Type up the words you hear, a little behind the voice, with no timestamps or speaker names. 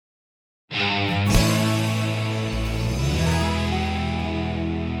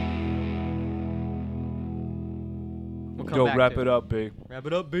come Go back wrap to it up, B. Wrap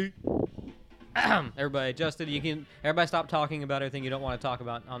it up, B. Everybody, Justin, everybody stop talking about everything you don't want to talk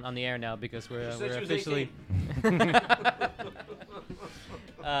about on the air now because we're officially.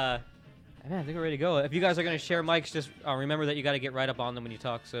 Man, I think we're ready to go. If you guys are gonna share mics, just remember that you got to get right up on them when you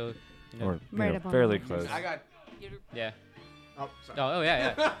talk. So, Or Right up on fairly the close. I got. yeah. Oh, sorry. Oh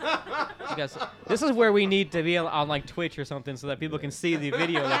yeah. You guys, this is where we need to be on like Twitch or something so that people can see the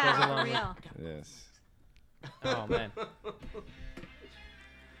video that goes Yeah, along. for with- real. Yes. Oh man.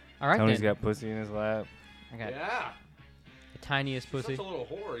 All right Tony's then. got pussy in his lap. I got Yeah. the tiniest pussy. Such a little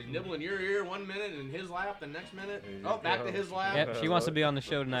whore. He's nibbling your ear 1 minute and his lap the next minute. There you Oh, back go. to his lap. Yep, she wants to be on the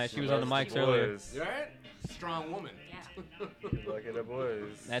show tonight. She was on the mics earlier. You alright? Strong woman. Look at the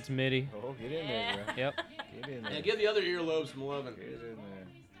boys. That's Mitty. Oh, get in there, bro. Yep. Get in there. Yeah, give the other earlobes some loving. Get in there.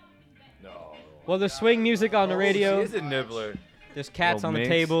 No. Well, there's swing music on the radio. She's a nibbler. There's cats Little on the minx.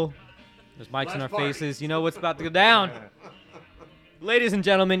 table. There's mics in Let's our party. faces. You know what's about to go down. Ladies and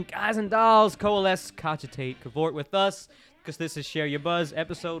gentlemen, guys and dolls, coalesce, cogitate, cavort with us, because this is Share Your Buzz,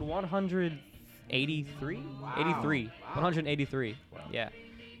 episode 183? 83. 183. Yeah.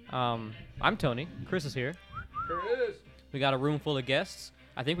 I'm Tony. Chris is here. Sure is. We got a room full of guests.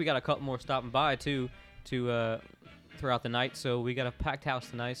 I think we got a couple more stopping by, too, throughout the night. So we got a packed house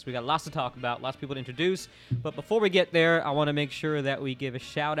tonight. So we got lots to talk about, lots of people to introduce. But before we get there, I want to make sure that we give a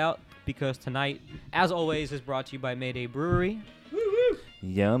shout out because tonight, as always, is brought to you by Mayday Brewery.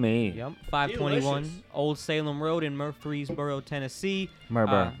 Yummy. Yep, 521 Delicious. Old Salem Road in Murfreesboro, Tennessee.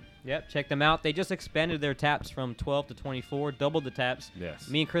 Murder. Yep, check them out. They just expanded their taps from 12 to 24, doubled the taps. Yes.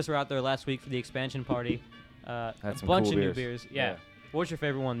 Me and Chris were out there last week for the expansion party. Had A some bunch cool of new beers. beers. Yeah. What was your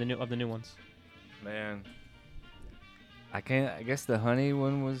favorite one? Of the new ones? Man. I guess the honey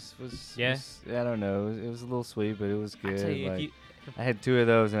one was Yeah? I don't know. It was a little sweet, but it was I good. tell you, Like, if you, I had 2 of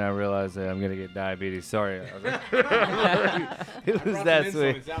those and I realized that I'm gonna get diabetes. Sorry. I was like- it was Brought that some sweet.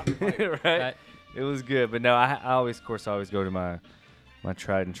 insulin, it's out in the pipe. Right? Right. It was good, but no, I always go to my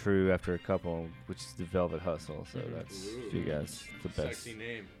tried and true after a couple, which is the Velvet Hustle. So that's for you guys the best. Sexy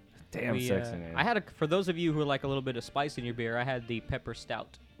name. Damn we, sexy name. I had for those of you who like a little bit of spice in your beer, I had the pepper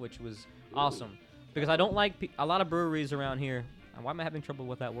stout, which was awesome because I don't like a lot of breweries around here. Why am I having trouble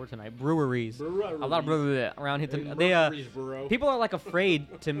with that word tonight? Breweries. A lot of breweries around here. People are like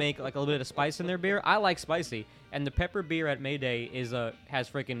afraid to make like a little bit of spice in their beer. I like spicy, and the pepper beer at Mayday has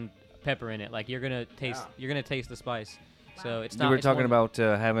freaking pepper in it. Like you're gonna taste the spice. So it's not. You were it's talking one- about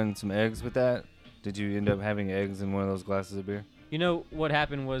having some eggs with that. Did you end up having eggs in one of those glasses of beer? You know what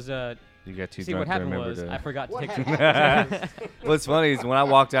happened was. You got too See drunk what happened to remember was to. I forgot to What take some. happened? What's funny is when I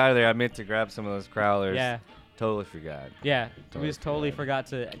walked out of there, I meant to grab some of those crowlers. Yeah. Totally forgot. Yeah, Totally we just totally forgot.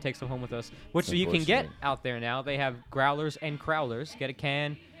 forgot to take some home with us, which It's you can get unfortunate. out there now. They have growlers and crowlers. Get a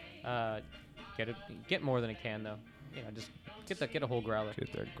can, get more than a can though. You know, just get a whole growler.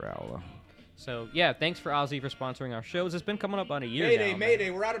 Get that growler. So yeah, thanks for Ozzy for sponsoring our shows. It's been coming up on a year Mayday, now. Mayday,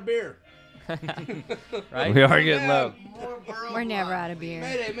 we're out of beer. Right? We are getting low. We're never out of beer.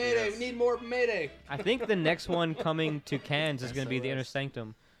 Mayday, Mayday, we need more Mayday. I think the next one coming to cans is going to be the Inner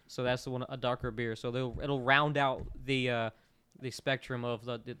Sanctum. So that's the one, a darker beer. So it'll round out the spectrum of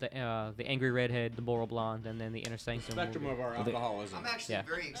the Angry Redhead, the Boral Blonde, and then the Inner Sanctum. will Spectrum be- of our alcoholism. I'm actually Yeah.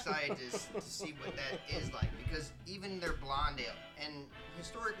 very excited to see what that is like because even their blonde ale, and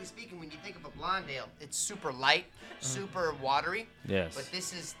historically speaking, when you think of a blonde ale, it's super light, super watery. Yes. But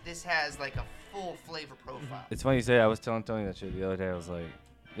this has like a full flavor profile. It's funny you say that. I was telling Tony that shit the other day. I was like,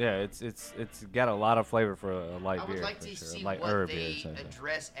 yeah, it's got a lot of flavor for a light I beer. would like for to sure. see A light what herb they beer. Something.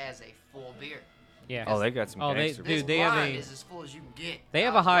 address as a full beer. Yeah. Oh, they got some Oh, they- gangster dude, This they have blonde a- is as full as you can get. They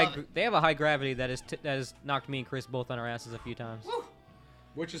have I a high love it. they have a high gravity that has knocked me and Chris both on our asses a few times. Woo.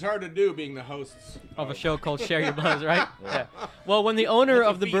 Which is hard to do being the hosts Of a show called Share Your Buzz, right? Yeah. Well, when the owner That's a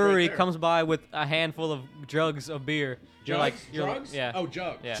of the feat right brewery there. comes by with a handful of jugs of beer, you're like, Jugs? yeah. Oh,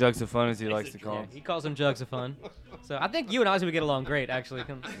 jugs. Yeah. Jugs of fun, as he likes to call Yeah, them. he calls them jugs of fun. So I think you and Ozzy would get along great, actually.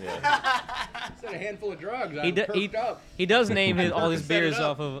 Said a handful of drugs. He, I'm do, perked up. he does name all his Set it beers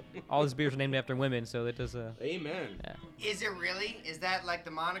up. off of all his beers are named after women, so that does. Amen. Yeah. Is it really? Is that like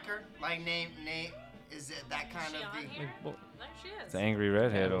the moniker? Like name? Is it that kind of She on the? here? Well, There she is. It's an angry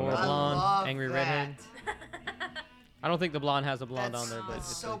redhead Yeah, over Boral there. I blonde, love angry that. redhead. I don't think the blonde has a blonde That's on there, but it's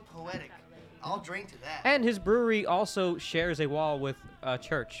it's so poetic. I'll drink to that. And his brewery also shares a wall with a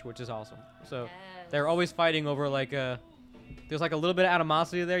church, which is awesome. So they're always fighting over like there's like a little bit of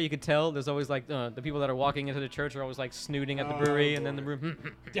animosity there. You could tell. There's always like the people that are walking into the church are always like snooting at the brewery, and then the brewery.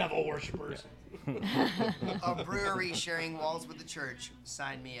 Devil worshippers. A brewery sharing walls with the church.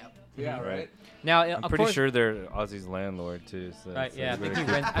 Sign me up. Yeah, right. Now, I'm of pretty course, sure they're Ozzy's landlord too. So Right, it's yeah, I like think,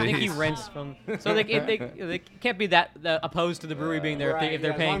 very- I think he rents from. So they can't be that opposed to the brewery being there if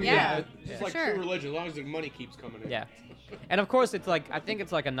they're paying. Yeah. It's for like sure. true religion, as long as the money keeps coming in. Yeah. And of course, it's like I think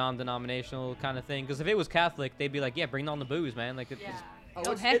it's like a non-denominational kind of thing. Because if it was Catholic, they'd be like, yeah, bring on the booze, man. Like, it's,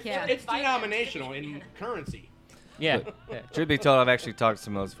 Oh, heck yeah. It's denominational in currency. yeah. Truth be told, I've actually talked to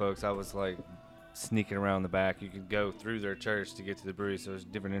some of those folks. I was like sneaking around the back. You could go through their church to get to the brewery, so there's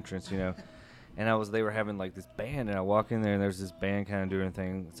different entrance, And they were having like this band, and I walk in there, and there's this band kind of doing a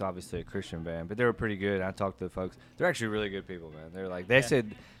thing. It's obviously a Christian band, but they were pretty good. I talked to the folks. They're actually really good people, man. They're like, they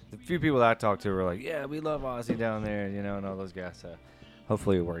said, the few people that I talked to were like, yeah, we love Ozzy down there, and all those guys. So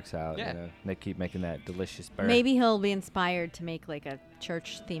hopefully it works out. Yeah. And they keep making that delicious beer. Maybe he'll be inspired to make like a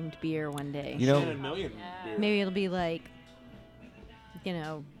church-themed beer one day. $1 million. beer. Maybe it'll be like,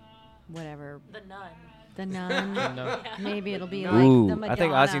 whatever. The Nun. The Nun. No. Maybe it'll be like Ooh, the Madonna. I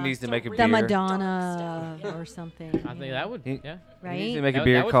think Ozzy needs to make a the beer. Madonna Dark stuff, or something. I think that would, yeah. right? He needs to make That a would-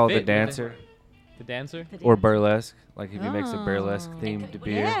 beer that would called fit The with Dancer The dancer. The or Dancer. Burlesque. Like if he makes a burlesque Oh. themed Would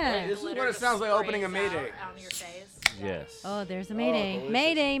beer. you Yeah. put This is glitter what it just sounds like opening a sprays Mayday. out on your face? Yes. Oh, there's a Mayday. delicious.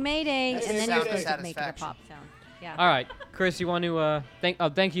 Mayday, Mayday. That's And then the you're sound of supposed to make it a satisfaction. pop sound. Yeah. All right, Chris, you want to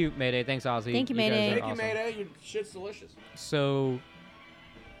thank you, Mayday. Thanks, Ozzy. Thank you, guys Mayday. are Thank you, awesome. Mayday. Your shit's delicious. So,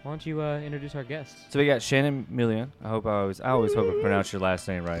 why don't you introduce our guests? So we got Shannon Million. I always hope I pronounce your last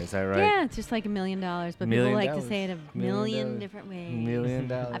name right. Is that right? Yeah, it's just like $1 million, but people $1 like to million. say it a $1 million million. different ways. $1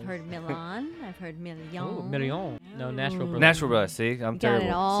 million. I've heard Milan. I've heard Million. Oh, Million. No, Nashville Burlesque. Natural Burlesque. See, I'm You got terrible.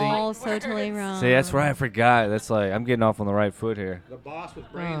 it all so totally wrong. See, that's right. I forgot. That's like I'm getting off on the right foot here. The boss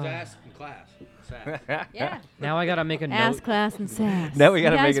with brains, Oh. ass, and class. Sass. Yeah. Now I gotta make a Ass, note. class, and sass. Now we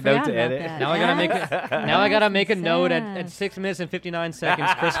gotta You guys make a note forgot to about edit. that. Now I gotta make Ass, now I gotta class, make a and note at sass. 6 minutes and 59 seconds.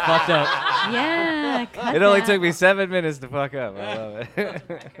 Chris fucked up. Yeah. cut It only that. took me 7 minutes to fuck up. I love it.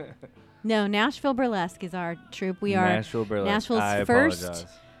 No, Nashville Burlesque is our troupe. We are Nashville Burlesque. Nashville's I first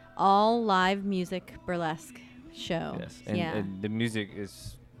apologize. all live music burlesque show. Yes, and, yeah. and the music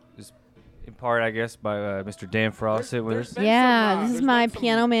is in part, I guess, by Mr. Dan Frost sitting with there's us. been Yeah, some, this is there's my been some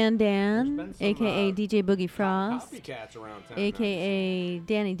piano man there's been Dan, some, aka DJ Boogie Frost, copycats around town. aka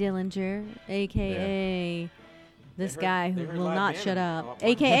Danny Dillinger, aka this heard- guy they who heard will live not band. shut up, Oh,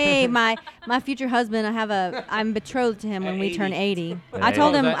 aka my future husband. I'm betrothed to him At when we turn 80. 80. At I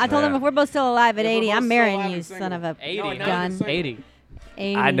told 80. him Yeah. if we're both still alive at If we're 80, both I'm still marrying alive you, and son single. of a 80. No, gun. 80.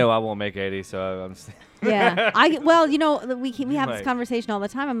 80. I know I won't make 80, so I'm. Yeah. We have this might. conversation all the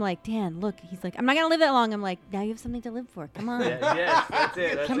time. I'm like, Dan, look. He's like, I'm not gonna live that long. I'm like, now you have something to live for. Come on. yes, that's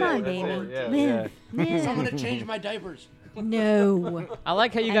it. Come on, baby. Live. Live. I'm gonna change my diapers. No. I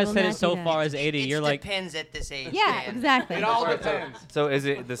like how you I guys will said not it so do that. far as 80. It You're like, depends at this age. Yeah, Dan. exactly. It all depends. So is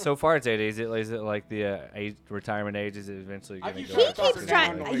it so far it's 80? Is it like the age, retirement age? Is it eventually I going to keep go? He up? trying keeps to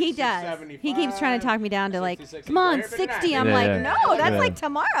trying. talk her down to, He like, does. 675, He keeps trying to talk me down to like, 66. come on, Right, 60. I'm Yeah, like, yeah. no, that's Yeah. like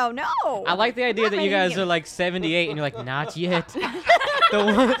tomorrow. No. I like the idea that you guys are like 78 and you're like, not yet. The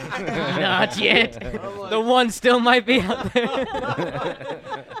one, not yet. The one still might be out there.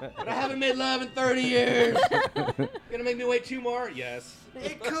 But I haven't made love in 30 years. Gonna make me wait 2 more? Yes.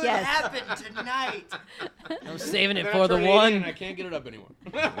 It could Yes. happen tonight. I'm saving it Then for I the turn 80 and I one. can't get it up anymore.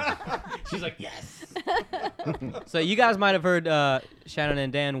 She's like, yes. So you guys might have heard Shannon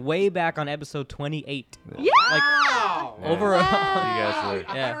and Dan way back on episode 28. Yeah. Like Wow. over. You Wow. guys Wow, were.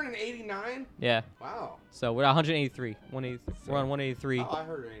 I Yeah. heard an 89. Yeah. Wow. So we're at 183. 183. We're on 183. Oh, I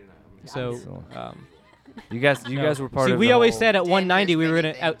heard an 89. So. So- You guys were part See, of. we the always whole- said at Dan 190 we does were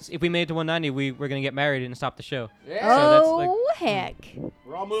many gonna things. if we made it to 190 we were gonna get married and stop the show. Yeah. that's like- Oh, heck.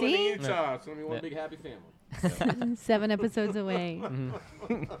 We're all moving See? to Utah. It's gonna be one Yeah. big happy family. 7 episodes away.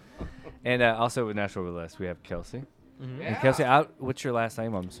 Mm-hmm. And also with Natural Burlesque, we have Kelsey. Mhm. And Kelsey, what's your last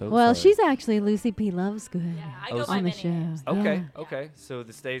name? I'm so Well, sorry. she's actually Lucy P. Loves Good Yeah, I Oh, go so- by on the many show. names. Okay, Yeah. okay. So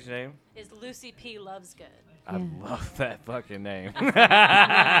the stage name? Is Lucy P. Loves Good. I Yeah. love that fucking name. And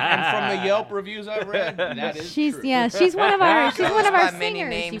from the Yelp reviews I've read, that is She's true. she's one of our Goes one of our by many singers,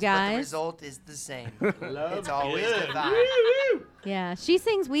 names, you but the guys. result is the same. Love It's always good. divine. Woo! Yeah, she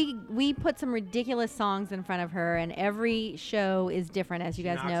sings. We put some ridiculous songs in front of her, and every show is different, as you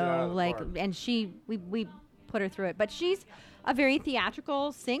guys knocks it out know. of the Like, park. and we put her through it, but she's a very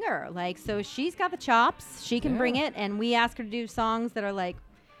theatrical singer. Like, so she's got the chops. She can bring it, and we ask her to do songs that are like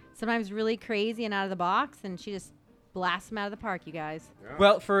sometimes really crazy and out of the box, and she just blasts them out of the park. You guys.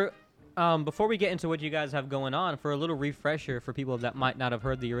 Well, for before we get into what you guys have going on, for a little refresher for people that might not have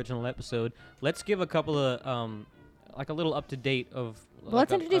heard the original episode, let's give a couple of like a little up to date of. Well,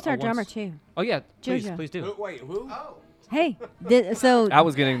 let's introduce our drummer once- too. Oh yeah, please, Jojo. please do. Wait, who? Oh, Hey, so I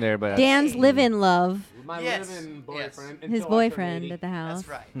was getting there, but Dan's live-in love, My Yes, living boyfriend. his until I turn boyfriend 80. at the house.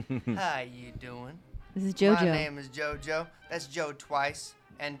 that's right. How you doing? This is My JoJo. name is JoJo. That's Joe twice,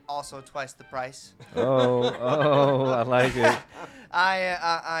 and also twice the price. oh, I like it.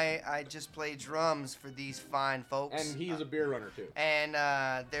 I just play drums for these fine folks. And he's a beer runner too. And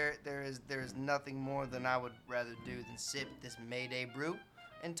there is nothing more than I would rather do than sip this Mayday brew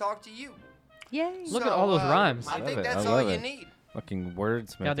and talk to you. Yay. Look at all those rhymes. I Love think it. that's I all love you it. need. Fucking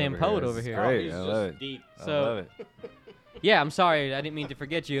wordsmith. Goddamn poet This over is here. Great. He's I just love it. deep. I So- love it. Yeah, I'm sorry. I didn't mean to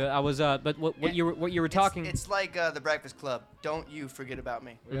forget you. I was, but what you were talking. It's like the Breakfast Club. Don't you forget about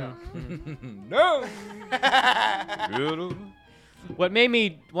me. Yeah. No. Good. What made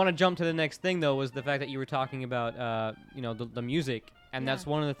me want to jump to the next thing though was the fact that you were talking about, the music, and that's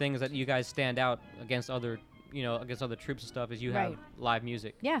one of the things that you guys stand out against other, against other troops and stuff is you have Right. live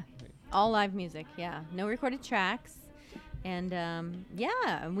music. Yeah, all live music. Yeah, no recorded tracks, and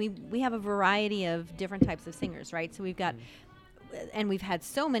we have a variety of different types of singers, right? So we've got, and we've had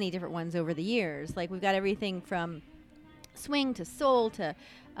so many different ones over the years. Like we've got everything from swing to soul to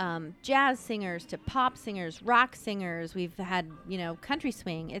jazz singers to pop singers, rock singers. We've had country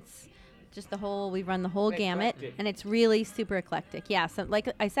swing. It's just we've run the whole gamut, Eclectic. and it's really super eclectic. Yeah, so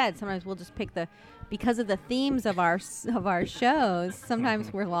like I said, sometimes we'll just pick because of the themes of our shows.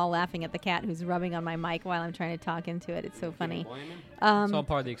 Sometimes we're all laughing at the cat who's rubbing on my mic while I'm trying to talk into it. It's so funny. Blame him? It's all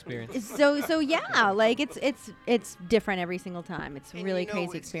part of the experience. So yeah, like it's different every single time. It's And really you know,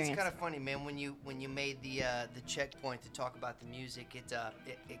 crazy it's experience. kind of funny, man. When you made the checkpoint to talk about the music,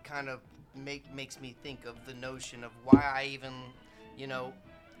 it kind of makes me think of the notion of why I even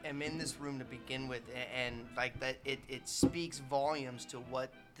am in this room to begin with, and like that it speaks volumes to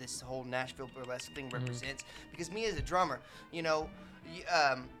what this whole Nashville burlesque thing represents. Because me as a drummer, in the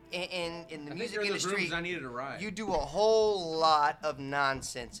I music think you're in those industry, rooms I needed a ride. you do a whole lot of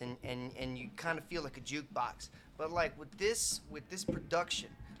nonsense, and you kind of feel like a jukebox. But like with this production,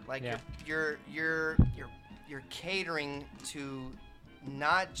 like Yeah. you're catering to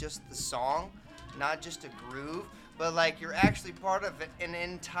not just the song, not just a groove, but like you're actually part of an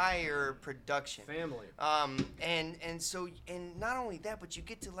entire production. Family. And not only that, but you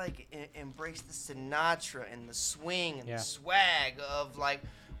get to like embrace the Sinatra and the swing and Yeah. the swag of like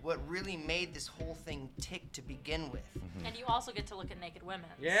what really made this whole thing tick to begin with. And you also get to look at naked women.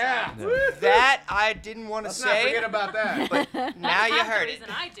 Yeah. So That I didn't want to Let's not say, forget about that. but that's now you half heard the it.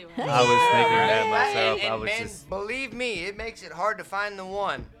 reason I do it. I was thinking that And, myself. I and was man, just. believe me, it makes it hard to find the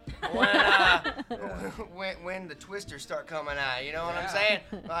one when the twisters start coming out. You know what I'm Yeah. saying?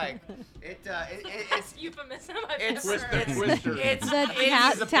 Like it's Euphemism. I've it's never heard. Twister. it's The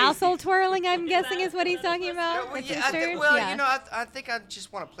it's- tassel twirling, I'm guessing, is what he's talking Yeah, about. well, The yeah, twisters? well, Yeah. I think I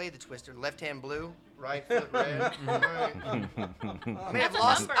just want to play the twister. Left hand blue, right foot red. Right. I may have That's a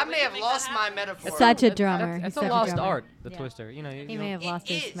lost. number. I We may can have make lost that my happen. metaphor. Such a drummer. It's He's a such lost drummer. art, the Yeah. twister. You He may have It lost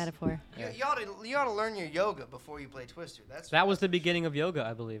his is. metaphor. You ought to learn your yoga before you play twister. That was the beginning of yoga,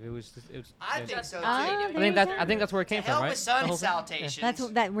 I believe. It was. I yeah. think so too. Ah, I there think you I think that's where it came Hell from, right? with sun The whole thing? salutations. That's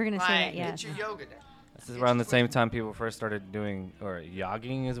that we're gonna say that. Like, Yeah. Get your yoga down. This is around the same time people first started doing, or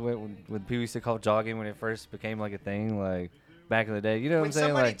jogging is what people used to call jogging when it first became like a thing, like back in the day. You know what When I'm saying?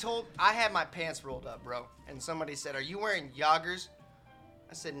 somebody Like, told, I had my pants rolled up, bro, and somebody said, "Are you wearing joggers?"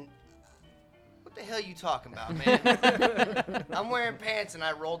 I said, "What the hell you talking about, man? I'm wearing pants and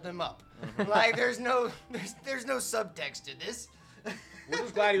I rolled them up. Like there's no subtext to this." We're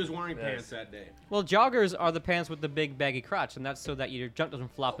just glad he was wearing pants that day. Well, joggers are the pants with the big baggy crotch, and that's so that your junk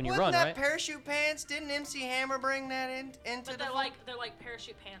doesn't flop when you Wasn't run, that right? parachute pants? Didn't MC Hammer bring that into But the? they're like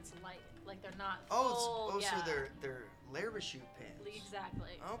parachute pants light. Like they're not Oh, full. so yeah. they're parachute pants. Exactly.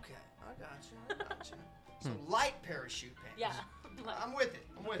 Okay, I got you. So light parachute pants. Yeah. Like, I'm with it.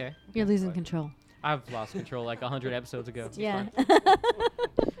 Okay. You're losing control. I've lost control like 100 episodes ago. It's Yeah. fine.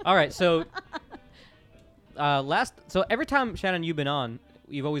 All right, so so every time Shannon you've been on,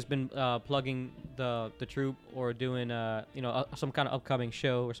 you've always been plugging the troupe or doing some kind of upcoming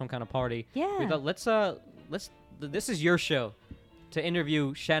show or some kind of party. Yeah. We thought this is your show to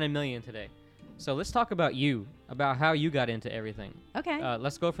interview Shannon Million today. So let's talk about you, about how you got into everything. Okay.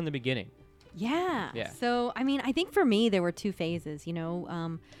 Let's go from the beginning. Yeah. Yeah. So, I mean, I think for me, there were two phases,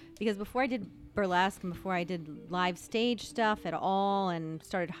 because before I did burlesque and before I did live stage stuff at all and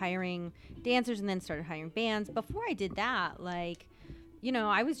started hiring dancers and then started hiring bands, before I did that,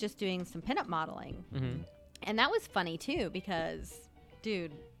 I was just doing some pinup modeling. Mm-hmm. And that was funny, too, because,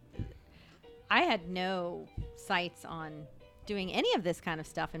 dude, I had no sights on doing any of this kind of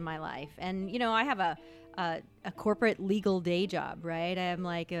stuff in my life. And, I have a a corporate legal day job, right? I am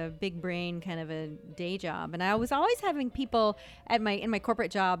like a big brain kind of a day job, and I was always having people in my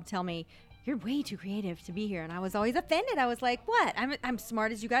corporate job tell me, "You're way too creative to be here," and I was always offended. I was like, "What? I'm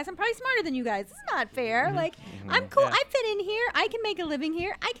smart as you guys. I'm probably smarter than you guys. This is not fair. Like, I'm cool. I fit in here. I can make a living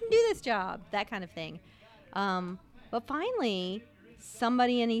here. I can do this job. That kind of thing." But finally,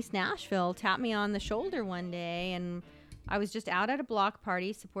 somebody in East Nashville tapped me on the shoulder one day, and I was just out at a block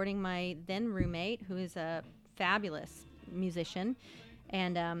party supporting my then roommate, who is a fabulous musician.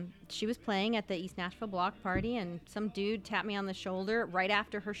 And she was playing at the East Nashville block party, and some dude tapped me on the shoulder right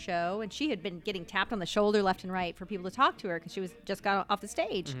after her show. And she had been getting tapped on the shoulder left and right for people to talk to her because she was just got off the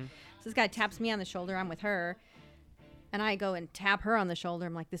stage. So this guy taps me on the shoulder. I'm with her. And I go and tap her on the shoulder.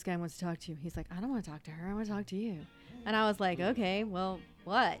 I'm like, this guy wants to talk to you. He's like, I don't want to talk to her. I want to talk to you. And I was like, okay, well,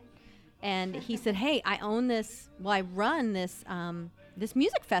 what? And he said, hey, I own this. Well, I run this this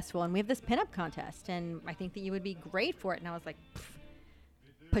music festival, and we have this pinup contest, and I think that you would be great for it. And I was like,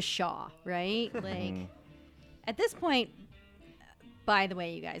 pshaw, right? Like, at this point, by the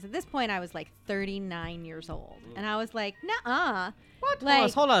way, you guys, at this point, I was like 39 years old, and I was like, nuh-uh. What?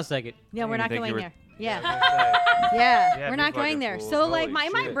 Like, Hold on a second. No, we're didn't not think you going were- there. Yeah. Yeah, Yeah, we're people not going are there. fools. So like Holy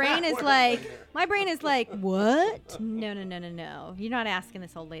my shit. brain is like, what? No. You're not asking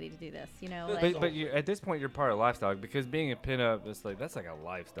this old lady to do this, you know? Like, But you, at this point, you're part of lifestyle because being a pinup is like that's like a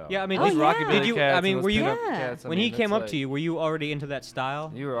lifestyle. Yeah, I mean, Oh, those yeah. rockabilly Did you- cats I and mean, those were you- pinup Yeah. cats, I When mean, he came that's up like- to you, were you already into that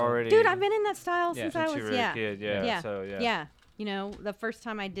style? you were already. dude, I've been in that style Yeah. since Since I you was were a kid, yeah, so, yeah. You know, the first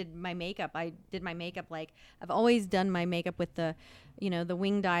time I did my makeup like I've always done my makeup with the, you know, the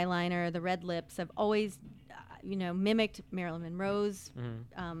winged eyeliner, the red lips. I've always, you know, mimicked Marilyn Monroe's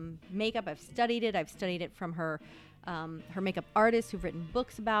makeup. I've studied it from her makeup artists who've written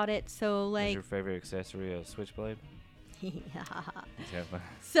books about it. So Is like, your favorite accessory a switchblade? yeah. Yeah.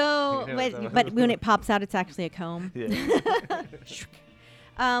 So, You know what I'm but when it pops out, it's actually a comb. Yeah.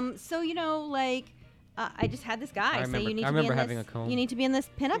 So you know, like, I just had this guy say you need I to be remember in having this. a comb. You need to be in this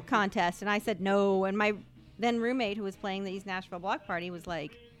pinup contest, and I said no. And my then roommate, who was playing the East Nashville block party, was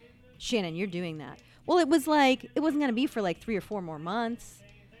like, "Shannon, you're doing that." Well, it was like it wasn't going to be for like 3 or 4 more months,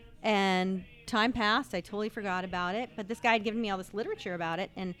 and time passed. I totally forgot about it. But this guy had given me all this literature about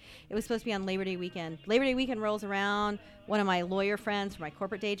it, and it was supposed to be on Labor Day weekend. Labor Day weekend rolls around. One of my lawyer friends from my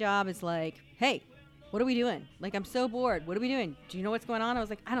corporate day job is like, "Hey, what are we doing? Like, I'm so bored. What are we doing? Do you know what's going on?" I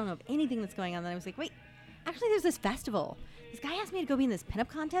was like, "I don't know of anything that's going on." Then I was like, "Wait, actually, there's this festival. This guy asked me to go be in this pinup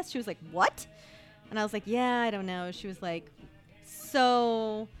contest." She was like, "What?" And I was like, "Yeah, I don't know." She was like,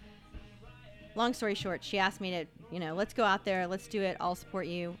 "So, long story short, she asked me to, you know, let's go out there. Let's do it. I'll support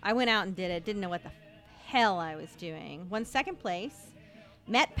you." I went out and did it. Didn't know what the hell I was doing. Won second place.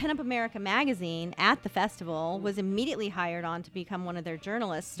 Met Pinup America magazine at the festival, was immediately hired on to become one of their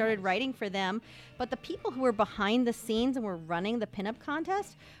journalists, started writing for them. But the people who were behind the scenes and were running the pinup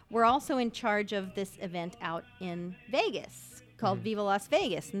contest were also in charge of this event out in Vegas called Viva Las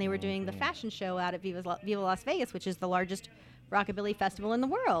Vegas. And they were doing the fashion show out at Viva Las Vegas, which is the largest rockabilly festival in the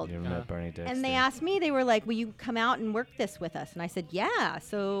world. You ever met Bernie Dexter? And they asked me, they were like, "Will you come out and work this with us?" And I said, "Yeah."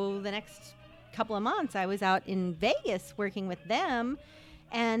 So the next couple of months, I was out in Vegas working with them.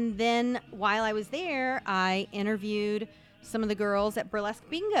 And then while I was there, I interviewed some of the girls at Burlesque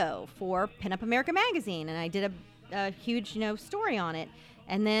Bingo for Pinup America magazine, and I did a huge, you know, story on it.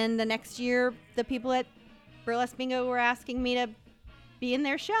 And then the next year, the people at Burlesque Bingo were asking me to be in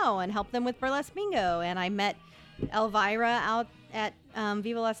their show and help them with Burlesque Bingo. And I met Elvira out at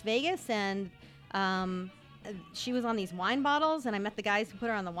Viva Las Vegas, and she was on these wine bottles, and I met the guys who put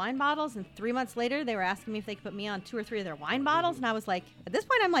her on the wine bottles, and 3 months later they were asking me if they could put me on 2 or 3 of their wine bottles, and I was like, at this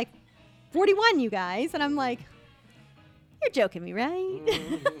point I'm like 41, you guys, and I'm like, you're joking me, right?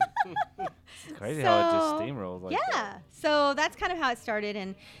 It's crazy how it just So, steamrolls like yeah, that. so that's kind of how it started,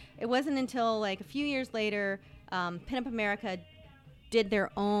 and it wasn't until like a few years later, Pinup America did their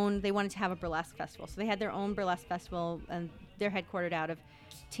own, they wanted to have a burlesque festival, so they had their own burlesque festival, and they're headquartered out of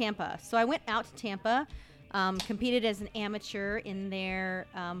Tampa. So I went out to Tampa, competed as an amateur in their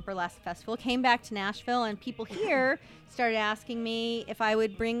burlesque festival, came back to Nashville, and people here started asking me if I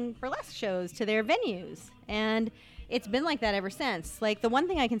would bring burlesque shows to their venues. And it's been like that ever since. Like, the one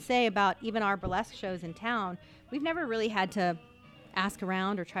thing I can say about even our burlesque shows in town, we've never really had to ask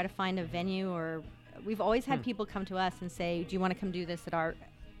around or try to find a venue, or we've always had people come to us and say, "Do you want to come do this at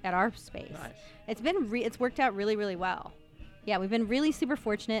our space?" Nice. It's been it's worked out really, really well. Yeah, we've been really super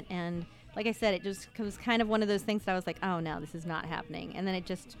fortunate, and like I said, it just was kind of one of those things that I was like, "Oh no, this is not happening," and then it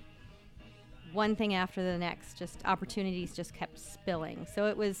just one thing after the next, just opportunities just kept spilling. So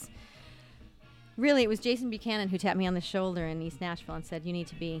it was Jason Buchanan who tapped me on the shoulder in East Nashville and said, "You need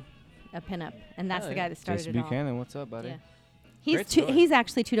to be a pinup, and that's Oh, the yeah. guy that started Jason it all. Buchanan, what's up, buddy? Yeah. Great story. He's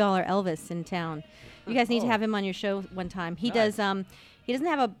actually $2 Elvis in town. You guys need to have him on your show one time. He Nice. does. He doesn't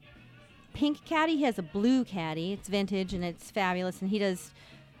have a pink caddy. He has a blue caddy. It's vintage and it's fabulous. And he does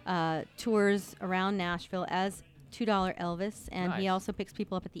tours around Nashville as $2 Elvis. And he Nice. also picks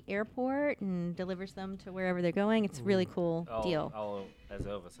people up at the airport and delivers them to wherever they're going. It's a really cool deal. All as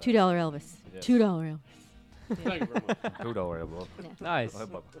Elvis. $2 Elvis. Yes. $2 Elvis. Thank you very much. $2 Elvis. Nice.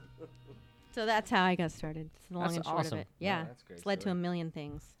 So that's how I got started. It's the long That's and short awesome. of it. Yeah, that's a great it's led to story. a million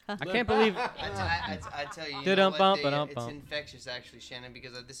things. I can't believe. I tell you, you know Dum what, bum, they, ba-dum it's bum. infectious actually, Shannon,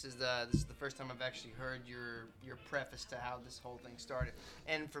 because this is the first time I've actually heard your preface to how this whole thing started.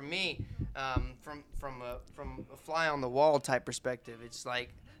 And for me, from a fly on the wall type perspective, it's like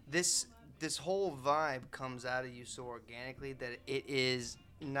this whole vibe comes out of you so organically that it is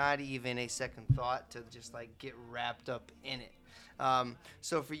not even a second thought to just like get wrapped up in it.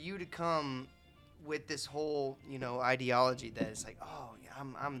 So for you to come with this whole, ideology that it's like, oh, yeah,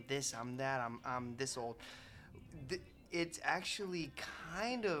 I'm this, I'm that, I'm this old. It's actually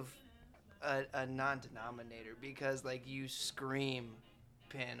kind of a non-denominator because, like, you scream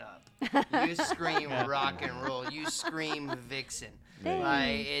pin up, you scream rock and roll, you scream vixen.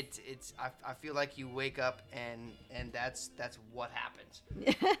 Thanks. Like I feel like you wake up and that's what happens.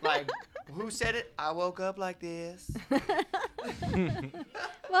 Like, who said it? I woke up like this.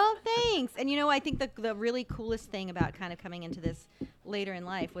 Well, thanks. And I think the really coolest thing about kind of coming into this later in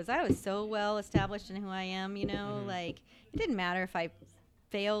life was I was so well established in who I am, like it didn't matter if I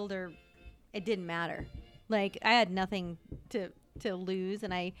failed or it didn't matter. Like I had nothing to lose,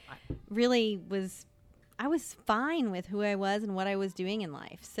 and I really was fine with who I was and what I was doing in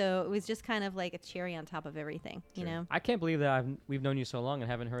life. So it was just kind of like a cherry on top of everything, you know? I can't believe that we've known you so long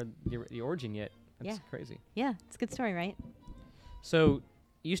and haven't heard the origin yet. That's Yeah. crazy. Yeah, it's a good story, right? So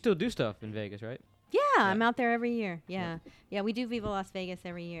you still do stuff in Vegas, right? Yeah, I'm out there every year. Yeah, we do Viva Las Vegas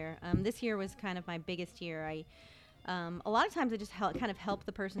every year. This year was kind of my biggest year. A lot of times I just kind of help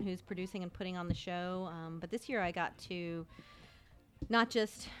the person who's producing and putting on the show. But this year I got to not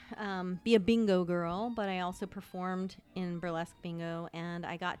just be a bingo girl, but I also performed in burlesque bingo, and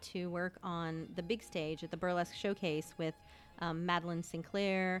I got to work on the big stage at the burlesque showcase with Madeline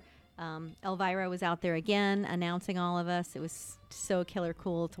Sinclair. Elvira was out there again announcing all of us. It was so killer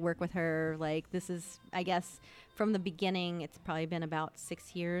cool to work with her. Like, this is, I guess, from the beginning, it's probably been about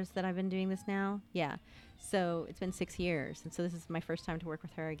 6 years that I've been doing this now. Yeah. So it's been 6 years. And so this is my first time to work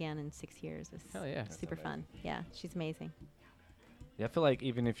with her again in 6 years. It's Hell yeah. super fun. Yeah, she's amazing. Yeah, I feel like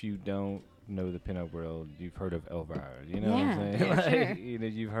even if you don't know the pinup world, you've heard of Elvira. You know Yeah, what I'm saying? for Like, sure.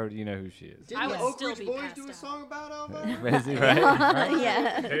 you've heard, you know who she is. I Didn't would the Oak still Ridge be Boys passed do a out. song about Elvira? Crazy, right?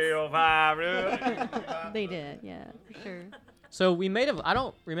 Yeah, Elvira. they did. Yeah, for sure. So we may have, I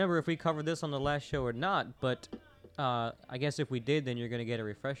don't remember if we covered this on the last show or not, but I guess if we did, then you're going to get a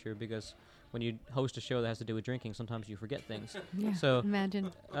refresher because when you host a show that has to do with drinking, sometimes you forget things. Yeah, So,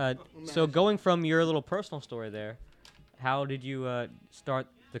 imagine. so going from your little personal story there, how did you start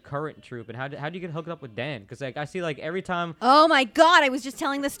the current troupe, and how do you get hooked up with Dan? Because like I see like every time. Oh my God! I was just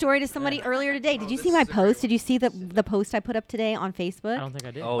telling this story to somebody earlier today. Did you see my post? Did you see the post I put up today on Facebook? I don't think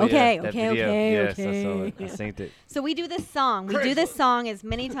I did. Oh, Okay, yeah, that okay, video. okay, Yes, okay. I saw it. I Yeah. synced it. So we do this song. We do this song as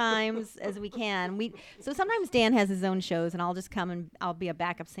many times as we can. So sometimes Dan has his own shows, and I'll just come and I'll be a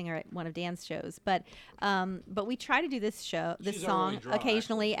backup singer at one of Dan's shows. But we try to do this She's our song only draw,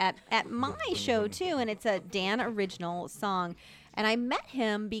 occasionally at my show too, and it's a Dan original song. And I met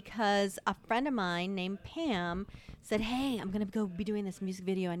him because a friend of mine named Pam said, "Hey, I'm gonna go be doing this music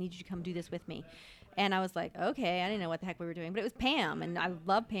video. I need you to come do this with me." And I was like, "Okay." I didn't know what the heck we were doing, but it was Pam, and I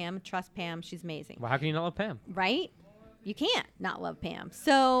love Pam. Trust Pam; she's amazing. Well, how can you not love Pam? Right? You can't not love Pam.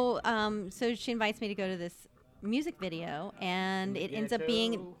 So so she invites me to go to this music video, and it ends up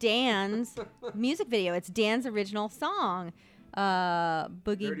being Dan's music video. It's Dan's original song, Dirty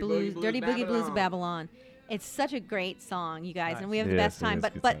Boogie Blues of Babylon. It's such a great song, you guys, and we have the Yes, best it time. is a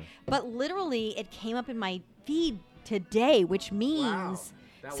good But song. but literally, it came up in my feed today, which means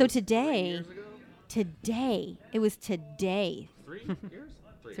That so was 3 today, years ago? today it was today, 3 years?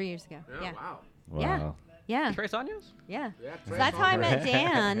 3 years ago. Yeah, Wow. Yeah. Wow. yeah. Trace Onions? Yeah. Yeah, So that's how I met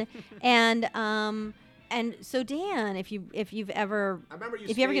Dan, and so Dan, if you've ever I remember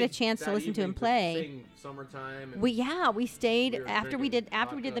if you ever get a stayed chance to that listen to him evening play, sing Summertime. And we stayed We were after we drinking did the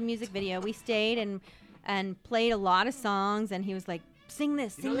vodka. music video. We stayed and played a lot of songs, and he was like, "Sing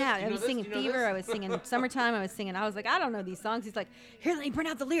this, You sing know this? that." You I know was this? singing You know Fever. this? I was singing Summertime. I was like, "I don't know these songs." He's like, "Here, let me print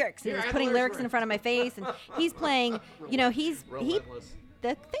out the lyrics." And Here, he I was have putting the lyrics lyrics in front of my face, and he's playing. He Relentless.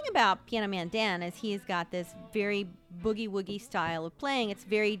 the thing about Piano Man Dan is he's got this very boogie woogie style of playing. It's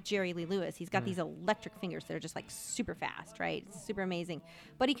very Jerry Lee Lewis. He's got these electric fingers that are just like super fast, right? It's super amazing.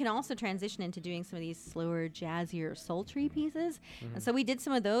 But he can also transition into doing some of these slower, jazzier, sultry pieces. And so we did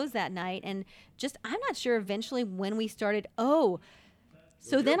some of those that night. And just, I'm not sure eventually when we started.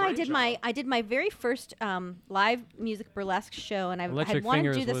 So then I did my very first live music burlesque show, and I Electric had wanted to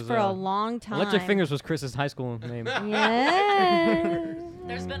do Fingers this was, for a long time. Electric Fingers was Chris's high school name. Yeah.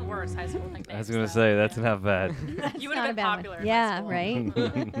 There's been worse high school nicknames. I was gonna though. say that's Yeah. not bad. You would Not a have been bad one. popular. in high Yeah, school.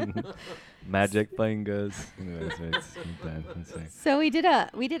 right. Magic fingers. Anyways, it's insane. So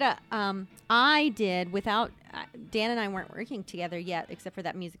I did without Dan and I weren't working together yet, except for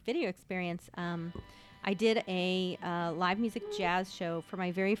that music video experience. I did a live music jazz show for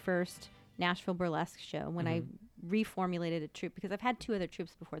my very first Nashville burlesque show when I reformulated a troupe, because I've had 2 other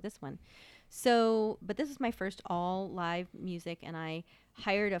troupes before this one. So, but this was my first all live music, and I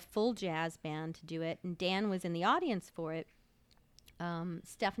hired a full jazz band to do it, and Dan was in the audience for it.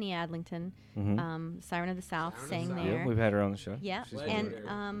 Stephanie Adlington, Siren of the South, sang there. Yeah, we've had her on the show. Yeah, She's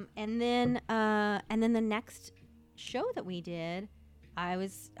and then the next show that we did, I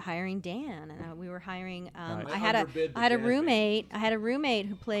was hiring Dan, and we were hiring. I had a roommate. I had a roommate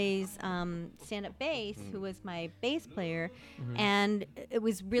who plays stand-up bass, who was my bass player, and it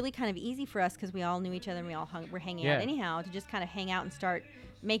was really kind of easy for us because we all knew each other and we all were hanging out anyhow, to just kind of hang out and start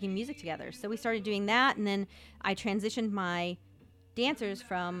making music together. So we started doing that, and then I transitioned my dancers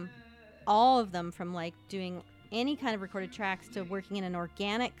from all of them from like doing any kind of recorded tracks to working in an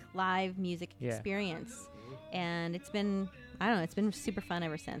organic live music experience, and it's been. I don't know. It's been super fun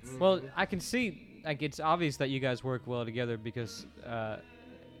ever since. Well, I can see, like, it's obvious that you guys work well together because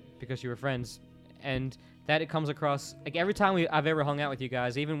you were friends, and that it comes across like every time I've ever hung out with you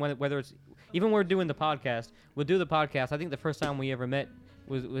guys, even when we're doing the podcast, we'll do the podcast. I think the first time we ever met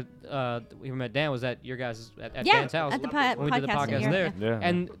Dan was at your guys at Dan's house at the when we did the podcast there. Yeah.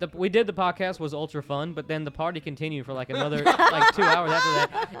 And we did the podcast, was ultra fun, but then the party continued for like another like 2 hours after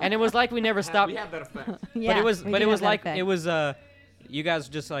that, and it was like we never stopped. We have that effect. Yeah, But it was like it was you guys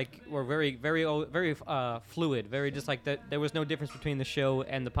just like were very fluid, very just like that. There was no difference between the show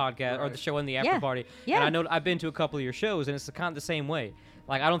and the podcast, or the show and the after party. Yeah. And I know I've been to a couple of your shows, and it's kind of the same way.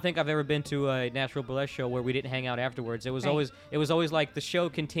 Like, I don't think I've ever been to a Nashville burlesque show where we didn't hang out afterwards. It was always like the show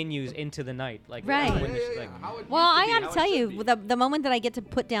continues into the night. Like, Right. when the like, Well, I got to tell you, the moment that I get to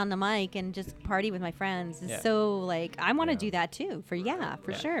put down the mic and just party with my friends is so like I want to do that too. For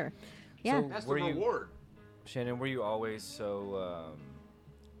sure. Yeah. That's the Were you- reward. Shannon, were you always so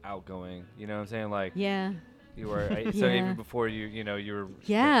outgoing? You know what I'm saying? Like yeah. you were. So even before you were.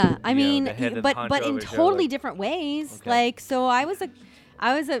 Yeah, I mean, the head of the but honcho in of the show, totally like- different ways. Okay. Like, so I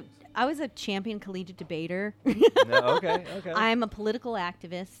was a champion collegiate debater. No, okay. I'm a political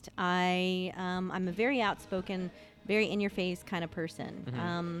activist. I'm a very outspoken, very in-your-face kind of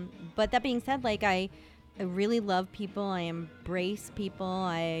person. But that being said, like I really love people. I embrace people.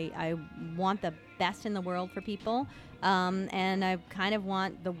 I want the best in the world for people. And I kind of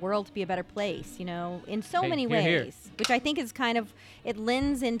want the world to be a better place, in so many hear, hear. ways, which I think is kind of, it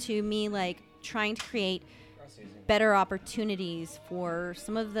lends into me like trying to create better opportunities for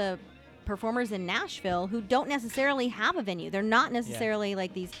some of the performers in Nashville who don't necessarily have a venue. They're not necessarily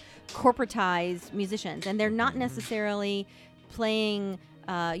like these corporatized musicians, and they're not necessarily playing,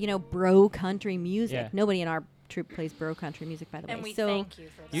 bro country music. Yeah. Nobody in our troupe plays bro country music, by the way. And we so, thank you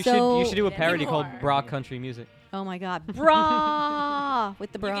for that. you should do a Yeah. parody called Anymore. Bra Country Music. oh my God, bra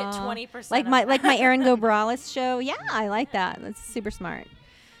with the You bra. get 20% like of my that. like my Aaron Go Braless show. Yeah, I like that. That's super smart.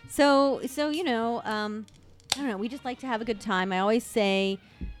 So I don't know. We just like to have a good time. I always say,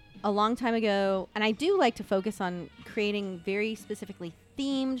 a long time ago, and I do like to focus on creating very specifically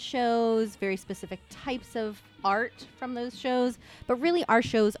themed shows, very specific types of art from those shows. But really, our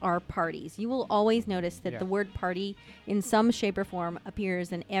shows are parties. You will always notice that the word party, in some shape or form,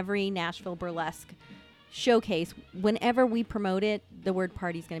 appears in every Nashville burlesque showcase. Whenever we promote it, the word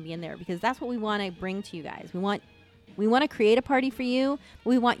party is going to be in there, because that's what we want to bring to you guys. We want to create a party for you. But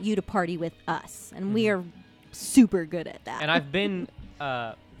we want you to party with us, and we are super good at that. And I've been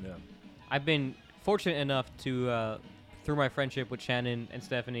I've been fortunate enough to through my friendship with Shannon and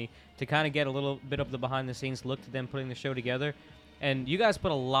Stephanie to kind of get a little bit of the behind the scenes look to them putting the show together. And you guys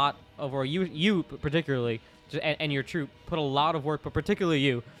put a lot of, or you particularly, and your troupe put a lot of work, but particularly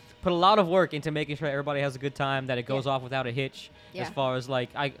you put a lot of work into making sure everybody has a good time, that it goes off without a hitch. Yeah. As far as like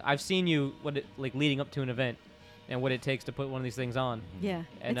I've seen you leading up to an event and what it takes to put one of these things on. Yeah,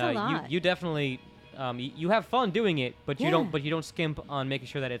 And it's a lot. you definitely you have fun doing it, but you Yeah. don't skimp on making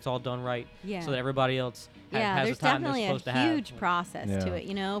sure that it's all done right, Yeah. so that everybody else Yeah, has there's the time they're definitely supposed to a have. huge process to Yeah. it,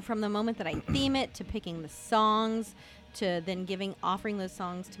 you know, from the moment that I theme it to picking the songs to then offering those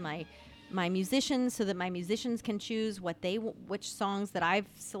songs to my musicians so that my musicians can choose which songs that I've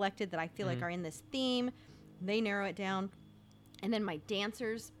selected that I feel like are in this theme. They narrow it down, and then my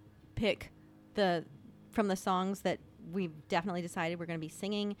dancers pick from the songs that we've definitely decided we're going to be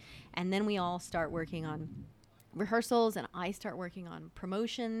singing, and then we all start working on rehearsals, and I start working on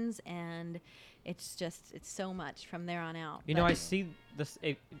promotions, and it's so much from there on out. You know, But- I see this.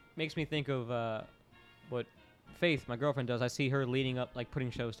 It makes me think of what Faith, my girlfriend, does. I see her leading up, like putting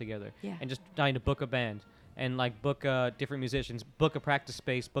shows together, Yeah. and just trying to book a band and like book different musicians, book a practice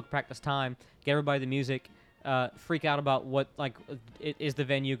space, book practice time, get everybody the music. Freak out about what is the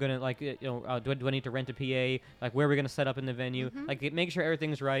venue gonna do I need to rent a PA, like where are we gonna set up in the venue, like make sure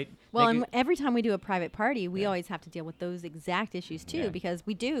everything's right. Well, Make and it- every time we do a private party, we always have to deal with those exact issues too, Yeah. because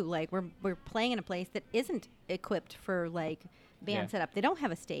we do we're playing in a place that isn't equipped for like band Yeah. setup. They don't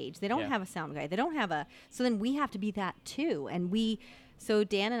have a stage, they don't Yeah. have a sound guy, they don't have so then we have to be that too, and so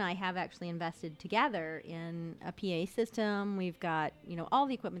Dan and I have actually invested together in a PA system. We've got, all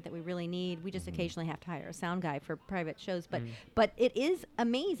the equipment that we really need. We just occasionally have to hire a sound guy for private shows. But it is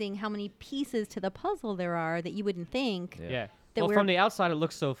amazing how many pieces to the puzzle there are that you wouldn't think. yeah. that Well, we're- from the outside, it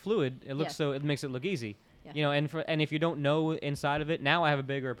looks so fluid. It looks Yeah. it makes it look easy. Yeah. And if you don't know inside of it, now I have a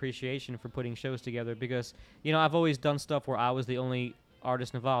bigger appreciation for putting shows together because I've always done stuff where I was the only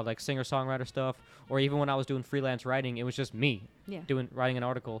artist involved, like singer-songwriter stuff, or even when I was doing freelance writing, it was just me Yeah. writing an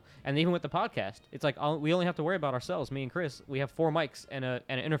article. And even with the podcast, it's like we only have to worry about ourselves, me and Chris. We have 4 mics and an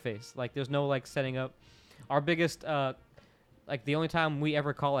interface. Like there's no like setting up. Our biggest like the only time we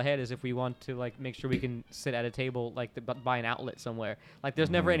ever call ahead is if we want to like make sure we can sit at a table like by an outlet somewhere. Like there's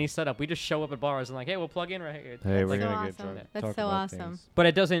never any setup. We just show up at bars and like, hey, we'll plug in right here. Hey, we're so gonna get awesome. drunk. That's talk so about awesome. things. But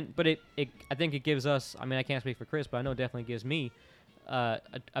it doesn't. But it I think it gives us. I mean, I can't speak for Chris, but I know it definitely gives me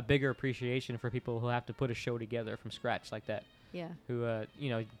a bigger appreciation for people who have to put a show together from scratch like that. Yeah. Who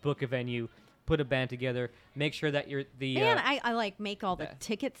book a venue, put a band together, make sure that you're the. And I like make all the yeah.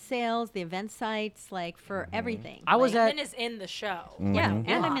 ticket sales, the event sites, like for everything. I was Like- And is in the show. yeah, Mhm.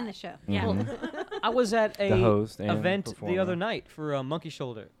 and I'm in the show. Yeah. I was at a The host and event the performer. other night for Monkey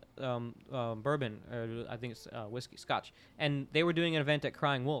Shoulder, bourbon, or I think it's whiskey, scotch, and they were doing an event at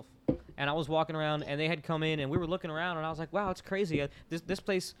Crying Wolf, and I was walking around, and they had come in, and we were looking around, and I was like, wow, it's crazy. This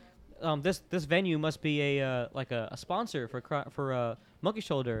place, this venue must be a sponsor for Monkey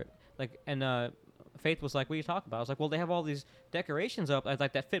Shoulder, and Faith was like, what are you talking about? I was like, well, they have all these decorations up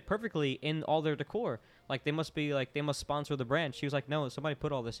like that fit perfectly in all their decor. Like they must sponsor the brand. She was like, no, somebody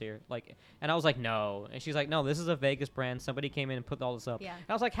put all this here. And I was like, no. And she's like, no, this is a Vegas brand. Somebody came in and put all this up. Yeah. And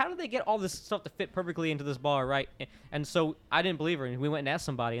I was like, how did they get all this stuff to fit perfectly into this bar, right? And so I didn't believe her, and we went and asked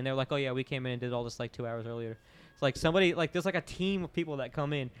somebody, and they were like, oh yeah, we came in and did all this like 2 hours earlier. It's like somebody there's like a team of people that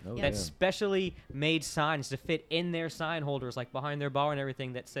come in Oh, that yeah. specially made signs to fit in their sign holders, like behind their bar and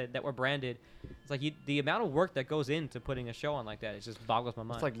everything that were branded. It's like the amount of work that goes into putting a show on like that, it just boggles my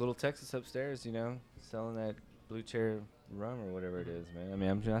mind. It's like Little Texas upstairs, selling that Blue Chair rum or whatever it is, man. I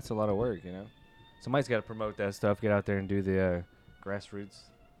mean, that's a lot of work, Somebody's got to promote that stuff, get out there and do the grassroots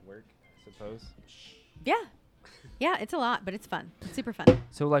work, I suppose. Yeah. Yeah, it's a lot, but it's fun. It's super fun.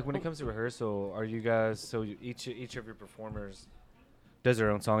 So, like, when it comes to rehearsal, are you guys, each of your performers does their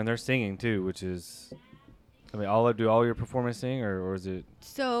own song, and they're singing, too, which is, I mean, do all your performers sing, or is it,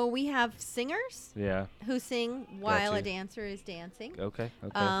 So we have singers yeah, who sing while a Gotcha. dancer is dancing. okay.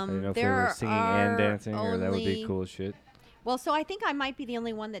 I didn't know if they there were singing and are dancing, or that would be only- cool as shit. Well, so I think I might be the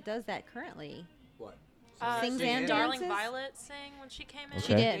only one that does that currently. What? Sings did and Darling dances? Violet sing when she came in?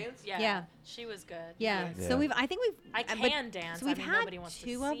 She Okay. did. Yeah. Yeah. She was good. Yeah. Yeah. So I think we've. I but- can dance. So we've I mean, had nobody wants to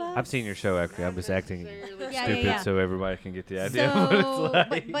 2 of see. us. I've seen your show, actually. I'm just acting Yeah, stupid yeah. so everybody can get the idea of what So,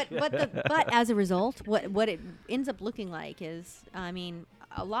 it's like. but as a result, what it ends up looking like is, I mean,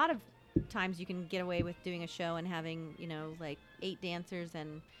 a lot of times you can get away with doing a show and having like 8 dancers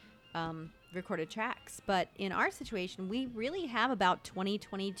and recorded tracks. But in our situation, we really have about 20,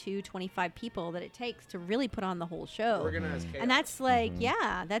 22, 25 people that it takes to really put on the whole show. Organized chaos. And that's like,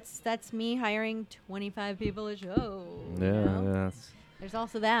 yeah, that's me hiring 25 people a show. you Yeah, know? yeah, that's- There's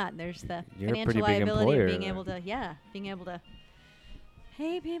also that. There's the You're a financial pretty big liability employer. of being able to,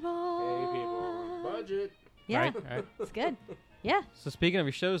 hey people. Hey, people. Budget. Yeah, Right, right. it's good. Yeah. So speaking of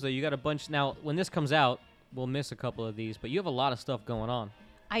your shows, though, you got a bunch now. When this comes out, we'll miss a couple of these, but you have a lot of stuff going on.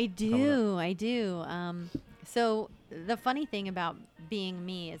 I do. So the funny thing about being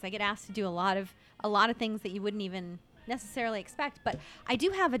me is I get asked to do a lot of things that you wouldn't even necessarily expect. But I do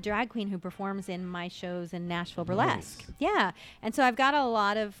have a drag queen who performs in my shows in Nashville Burlesque. Yeah, and so I've got a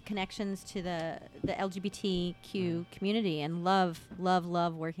lot of connections to the LGBTQ community, and love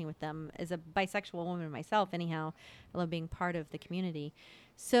working with them. As a bisexual woman myself, anyhow, I love being part of the community.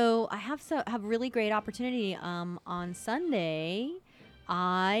 So I have really great opportunity on Sunday.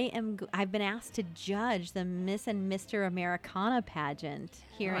 I've been asked to judge the Miss and Mr. Americana pageant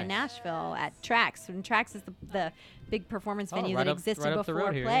here in Nashville at Trax. And Trax is the big performance venue that existed right up the before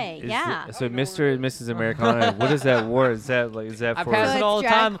road here, Play. Yeah. So Mr. and Mrs. Americana, what is that word? Is that I for? pass So it it's all the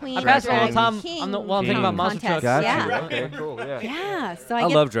drag time. queen I or pass it all the drag time. king I'm thinking about monster contest. trucks. Gotcha. Yeah. Okay, cool. Yeah. Yeah. So I I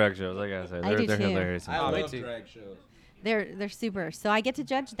love drag shows. I gotta say, I do they're too. hilarious. I Oh, me love too. drag shows. They're super. So I get to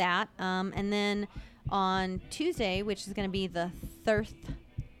judge that. And then on Tuesday, which is going to be the 3rd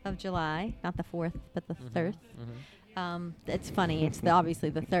of July, not the 4th, but the 3rd. It's funny. It's obviously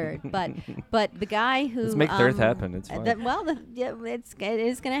the 3rd, but the guy who Let's make 3rd happen. It's fine. it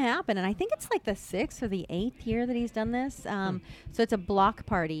is going to happen, and I think it's like the 6th or the 8th year that he's done this. So it's a block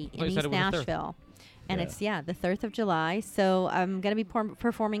party in you said East it was the 3rd. Nashville, and Yeah. it's the 3rd of July. So I'm going to be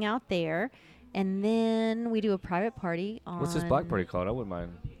performing out there, and then we do a private party on What's this block party called? I wouldn't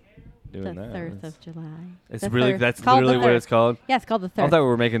mind the doing that. 3rd of July. It's The really 3rd. that's Called the literally what 3rd. it's called. Yeah, it's called the 3rd. I thought we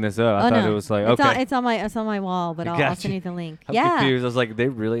were making this up. I thought it was like it's okay. it's on my wall, but I'll Gotcha. send you the link. I'm yeah. confused. I was like, they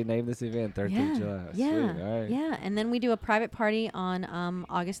really named this event 3rd Yeah. of July. Yeah. Sweet. All right. Yeah. And then we do a private party on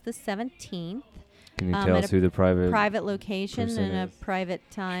August the 17th. Can you at tell a us who the private location person and a is? private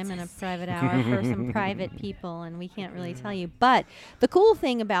time and a private hour for some private people, and we can't really tell you. But the cool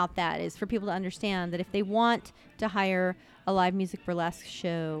thing about that is for people to understand that if they want to hire a live music burlesque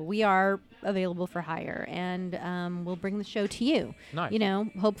show, we are available for hire, and we'll bring the show to you. Nice. You know,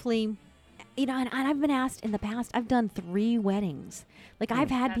 hopefully, and I've been asked in the past. I've done 3 weddings. Like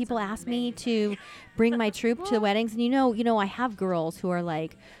I've had That's people ask me to bring my troupe to the weddings, and you know, I have girls who are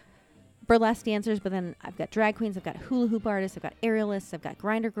like burlesque dancers, but then I've got drag queens, I've got hula hoop artists, I've got aerialists, I've got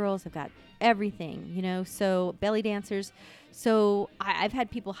grinder girls, I've got everything, you know, so belly dancers. So I've had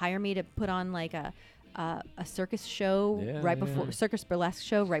people hire me to put on like a circus show circus burlesque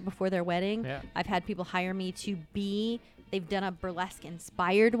show right before their wedding. Yeah. I've had people hire me to they've done a burlesque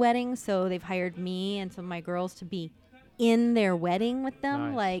inspired wedding, so they've hired me and some of my girls to be in their wedding with them.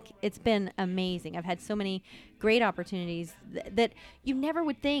 Nice. Like, it's been amazing. I've had so many great opportunities that you never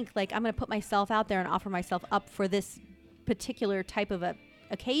would think, like, I'm going to put myself out there and offer myself up for this particular type of a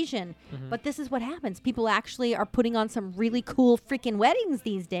occasion. But this is what happens. People actually are putting on some really cool freaking weddings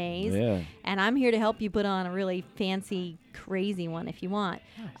these days. Yeah. And I'm here to help you put on a really fancy, crazy one if you want.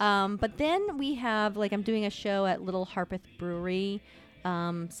 But then we have, like, I'm doing a show at Little Harpeth Brewery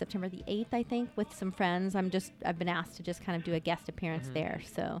September the 8th, I think, with some friends. I've been asked to just kind of do a guest appearance there.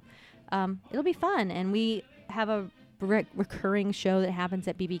 So it'll be fun. And we have a recurring show that happens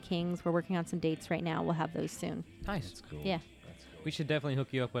at BB King's. We're working on some dates right now. We'll have those soon. Nice. That's cool. Yeah. We should definitely hook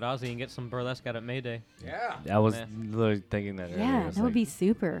you up with Ozzy and get some burlesque out at Mayday. Yeah. I was Yeah. literally thinking that. earlier. I Yeah, was that would like, be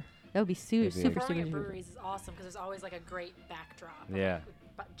super. That would be super, Maybe super, Performing super, at super. breweries is awesome because there's always like a great backdrop. of, Yeah.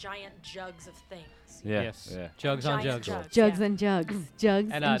 like, giant jugs of things. Yeah. Yes. Yeah. Jugs on Giant jugs. Jugs yeah. and jugs.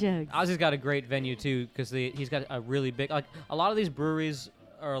 Jugs And and jugs. Ozzy's got a great venue too, because he's got a really big. Like a lot of these breweries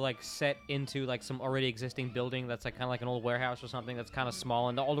are like set into like some already existing building that's like kind of like an old warehouse or something that's kind of small,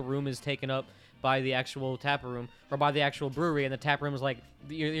 and all the room is taken up by the actual tap room or by the actual brewery, and the tap room is like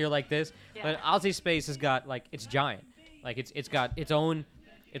you're like this. Yeah. But Ozzy Space has got like it's giant, like it's got its own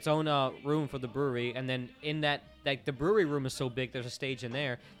room for the brewery, and then in that, like, the brewery room is so big, there's a stage in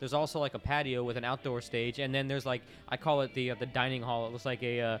there. There's also like a patio with an outdoor stage, and then there's like, I call it the dining hall. It looks like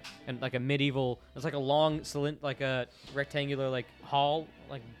a medieval. It's like a long like a rectangular like hall,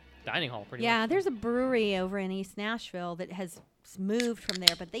 like dining hall, pretty Yeah, much. there's a brewery over in East Nashville that has moved from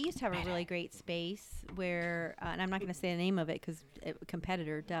there, but they used to have a really great space where, and I'm not going to say the name of it because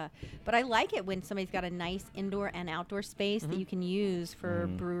competitor, duh. But I like it when somebody's got a nice indoor and outdoor space that you can use for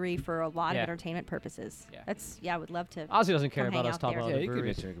brewery for a lot Yeah. of entertainment purposes. Yeah. I would love to. Ozzy doesn't care Come about hang us out talking there. about Yeah, the you could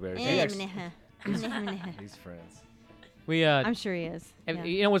breweries. mention Barry. He's friends. We I'm sure he is. and Yeah.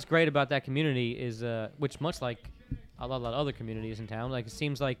 you know what's great about that community is which much like a lot of other communities in town, like it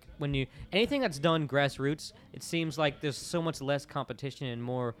seems like when anything that's done grassroots, it seems like there's so much less competition and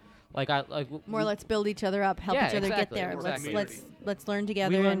more More, let's build each other up, help Yeah, each other exactly, get there. exactly. Let's learn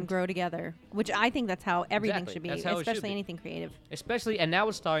together and learned- grow together. Which I think that's how everything Exactly, should be, that's how it should especially be. anything creative. Especially, and now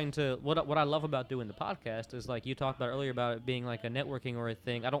it's starting to what I love about doing the podcast is like you talked about earlier about it being like a networking or a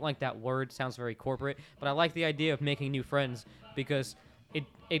thing. I don't like that word; sounds very corporate, but I like the idea of making new friends because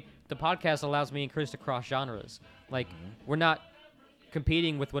the podcast allows me and Chris to cross genres. Like we're not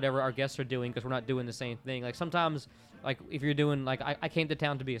competing with whatever our guests are doing because we're not doing the same thing. Like sometimes Like if you're doing like I came to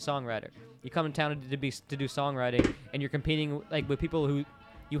town to be a songwriter. You come to town to do songwriting, and you're competing like with people who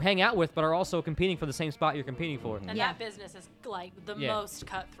you hang out with, but are also competing for the same spot you're competing for. And Yeah. that business is like the Yeah. most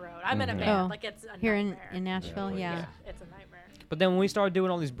cutthroat. I'm in a Mhm. band. Oh, Like it's a Here nightmare. in Nashville, yeah. It's a nightmare. But then when we started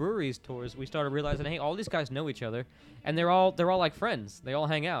doing all these breweries tours, we started realizing, hey, all these guys know each other, and they're all like friends. They all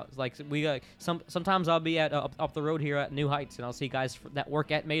hang out. It's like we sometimes I'll be at up the road here at New Heights, and I'll see guys that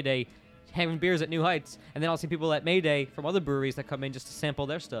work at Mayday having beers at New Heights, and then I'll see people at Mayday from other breweries that come in just to sample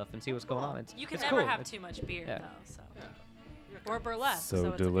their stuff and see what's going on. You can it's never cool. have It's- too much beer yeah. though. So. Or burlesque. So it's a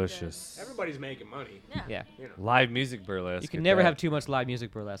good- delicious. Everybody's making money. Yeah. Yeah, You know. Live music burlesque. you can at never that. have too much live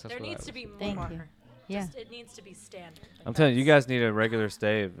music burlesque. That's There what needs I to be more. Thank you. Yeah. Just, it needs to be standard. I'm telling you, you guys need a regular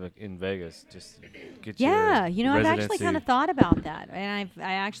stay in Vegas. Just get Yeah, your I've actually residency. kind of thought about that, and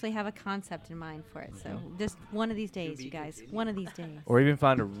I actually have a concept in mind for it. So just one of these days, you guys, one of these days. Or even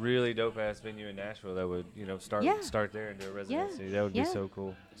find a really dope ass venue in Nashville that would, start Yeah. start there and do a residency. That would Yeah. be so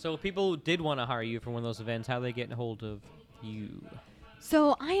cool. So if people did want to hire you for one of those events, how do they get a hold of you?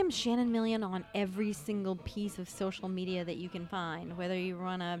 So I am Shannon Million on every single piece of social media that you can find, whether you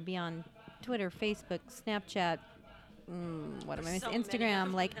want to be on Twitter, Facebook, Snapchat, what am I So missing? many of Instagram,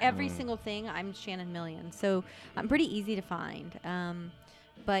 them. like every single thing. I'm Shannon Million, so I'm pretty easy to find.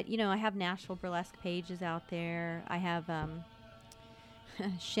 But I have Nashville burlesque pages out there. I have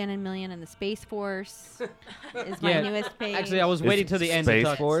Shannon Million and the Space Force is my Yeah, newest page. Actually, I was waiting till the end to Space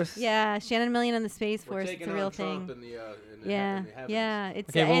talk. Force. Yeah, Shannon Million and the Space We're Force. It's taking a real on Trump thing. in the, Yeah, in the heavens. yeah. It's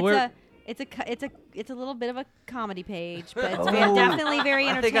Okay, well, it's a little bit of a comedy page, but it's Oh. definitely very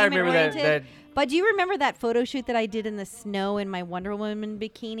I think I entertainment remember that. oriented. But do you remember that photo shoot that I did in the snow in my Wonder Woman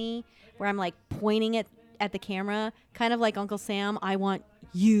bikini, where I'm like pointing at the camera, kind of like Uncle Sam? I want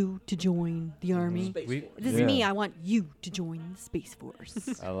you to join the army. Space We- Force. This Yeah. is me. I want you to join the Space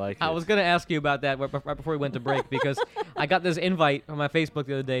Force. I like it. I was gonna ask you about that right before we went to break because I got this invite on my Facebook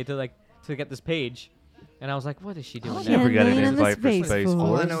the other day to get this page, and I was like, what is she doing? Oh, there? Never got an Million and the invite for Space Space Force.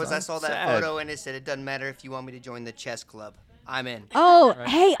 All I Force. know is I saw that Sad. photo and it said it doesn't matter if you want me to join the chess club. I'm in. Oh, Right.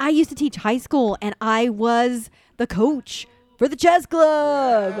 hey, I used to teach high school, and I was the coach for the chess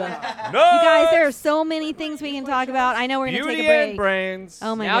club. No! You guys, there are so many things we can talk about. I know we're going to Beauty take a and break. brains.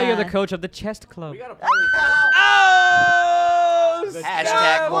 Oh my Now god. you're the coach of the chest club. We got a party. Oh!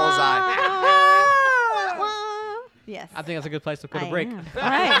 Hashtag bullseye. Yes. I think that's a good place to put I a break. am. All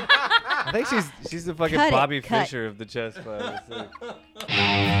right. I think she's the fucking Cut it, Bobby cut. Fischer of the chess club. It's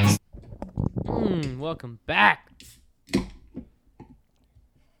like- Welcome back.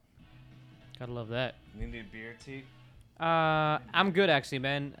 Gotta love that. You need a beer, T? I'm good actually,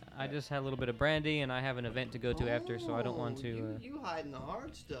 man. I just had a little bit of brandy, and I have an event to go to after, so I don't want to. You hiding the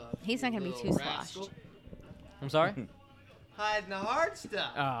hard stuff. He's not gonna be little too rascal. sloshed. I'm sorry. Hiding the hard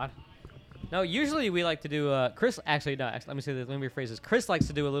stuff. No, usually we like to do. Chris, actually, no. Actually, let me say this. Let me rephrase this. Chris likes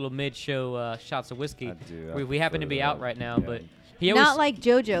to do a little mid-show shots of whiskey. I do. We happen to be out right now, but he Not always. like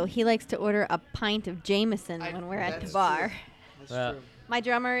JoJo. He likes to order a pint of Jameson when we're at the that's bar. true. That's Well, true. My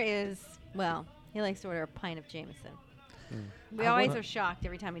drummer is, well, he likes to order a pint of Jameson. We I always wanna- are shocked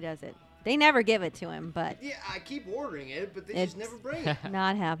every time he does it. They never give it to him, but Yeah, I keep ordering it, but they It's- just never bring it.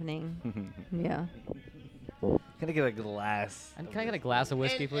 not happening. Yeah. Can I get a glass? Can I get a glass of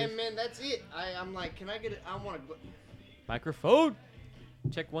whiskey, please? And man, that's it. I'm like, can I get it? I want to. Microphone.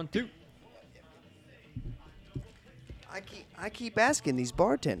 Check 1, 2. I keep asking these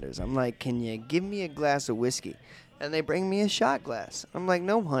bartenders. I'm like, can you give me a glass of whiskey? And they bring me a shot glass. I'm like,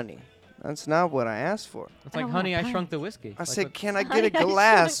 no, honey, that's not what I asked for. It's I like, don't want honey, a I pint." shrunk the whiskey. I Like, said, what- can I get a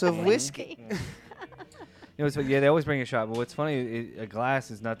glass of whiskey? Yeah, they always bring a shot. But what's funny, a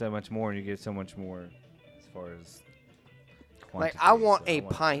glass is not that much more, and you get so much more as far as. Like, quantity, I want so a I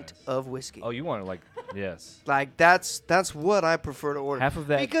want pint glass. of whiskey. Oh, you want it like yes. Like that's what I prefer to order. Half of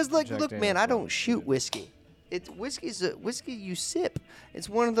that Because look, Jack man, Daniel's I don't probably shoot good. whiskey. It's whiskey you sip. It's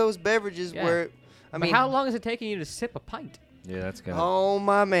one of those beverages Yeah. where, I But mean, how long is it taking you to sip a pint? Yeah, that's gonna. oh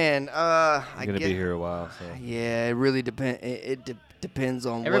my man, I'm I gonna get, be here a while. So. Yeah, it really depends. It depends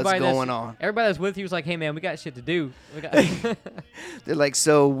on Everybody what's going on. Everybody that's with you is like, hey man, we got shit to do. We got They're like,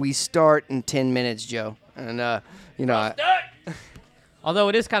 so we start in 10 minutes, Joe, and Although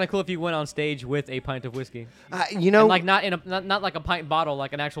it is kind of cool if you went on stage with a pint of whiskey, you know, and like not in a not like a pint bottle,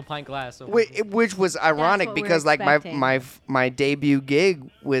 like an actual pint glass. So which was ironic what we're because like expecting. my debut gig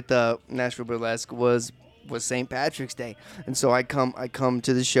with Nashville Burlesque was St. Patrick's Day, and so I come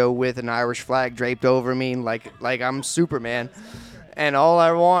to the show with an Irish flag draped over me, like I'm Superman, and all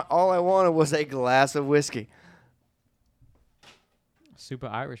I wanted was a glass of whiskey. super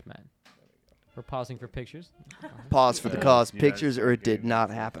Irish man. We're pausing for pictures. Pause for the cause, you guys pictures, or it are did good. not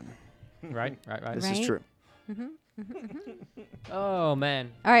happen. Right. This is Right? true. Oh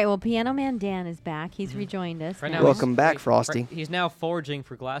man. All right. Well, Piano Man Dan is back. He's rejoined us. Right now. now he's- Welcome back, wait, Frosty. He's now foraging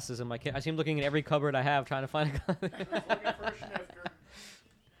for glasses in my kit. I see him looking in every cupboard I have trying to find a glass.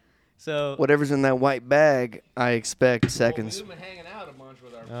 So Whatever's in that white bag, I expect seconds. We've been hanging out a bunch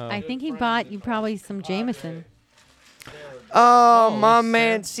with our Oh. I think he bought you probably some Jameson. Oh, my Sarah.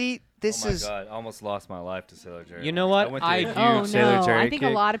 man. See, this oh my is. god, almost lost my life to Sailor Jerry. You know what? went through I- a huge Oh Sailor no! Jerry I think a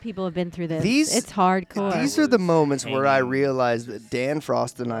kick. lot of people have been through this. These- It's hardcore. These are the was moments where I hanging. realized that Dan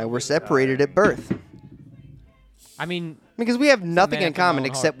Frost and I were separated at birth. I mean, Because we have nothing man in after my common own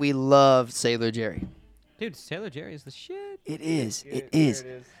except we love Sailor Jerry. dude, Sailor Jerry is the shit. It is. It is.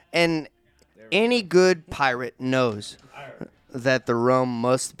 And any good pirate knows that the rum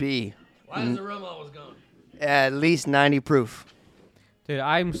must be Why is the rum always gone? at least 90 proof. Dude,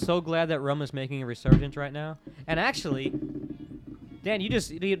 I'm so glad that rum is making a resurgence right now. And actually, Dan, you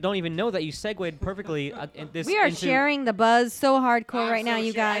don't even know that you segued perfectly in this. We are into- sharing the buzz so hardcore right now,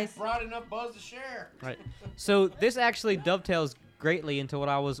 you guys. I brought enough buzz to share. Right. So this actually dovetails greatly into what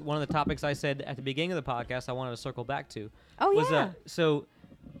I was one of the topics I said at the beginning of the podcast I wanted to circle back to. Oh was, yeah. So,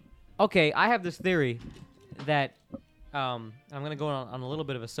 okay, I have this theory that I'm gonna go on a little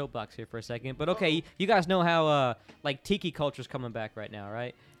bit of a soapbox here for a second, but okay, you guys know how like tiki culture's coming back right now,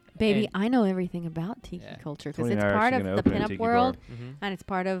 right? Baby, and- I know everything about tiki Yeah. culture because Tony it's and I are part actually of gonna the open a pinup tiki world bar. Mhm. and it's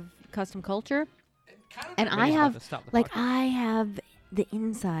part of custom culture. And Maybe I it's about have, to stop the like, podcast. I have the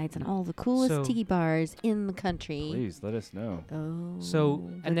insides on all the coolest So- tiki bars in the country. Please let us know. Oh. So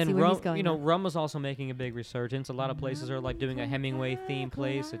let's and then see where he's rum, going you know, now. rum is also making a big resurgence. A lot of places are like doing a Hemingway themed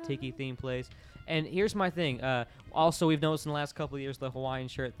place, a tiki themed place. And here's my thing. Also, we've noticed in the last couple of years the Hawaiian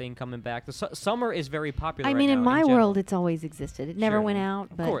shirt thing coming back. The summer is very popular. I right mean, now in my general. world, it's always existed. It never Sure. went out,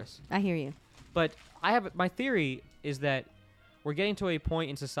 but course. I hear you. But I have my theory is that we're getting to a point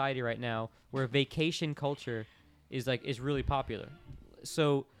in society right now where vacation culture is really popular.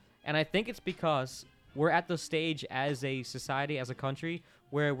 So, and I think it's because we're at the stage as a society, as a country,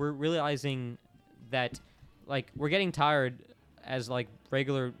 where we're realizing that like we're getting tired as like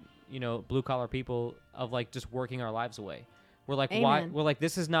regular, blue collar people of like just working our lives away. We're like, why? Amen. We're like,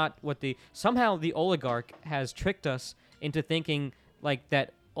 this is not what somehow the oligarch has tricked us into thinking like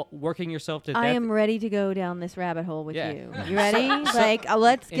that working yourself to I death. am ready to go down this rabbit hole with Yeah. you. You ready?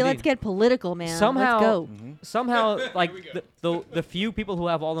 Let's Indeed. get political, man. Somehow- let's go. Somehow, like the few people who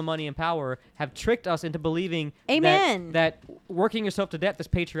have all the money and power have tricked us into believing Amen. that working yourself to death is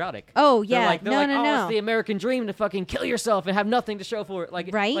patriotic. Oh They're yeah, like, no. It's the American dream to fucking kill yourself and have nothing to show for it.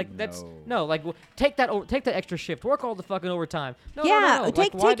 Like, Right? Like that's No. like take that extra shift, work all the fucking overtime. No, Yeah, no, no, no.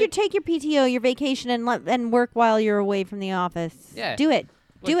 take Like, take your PTO, your vacation, and work while you're away from the office. Yeah. Do it.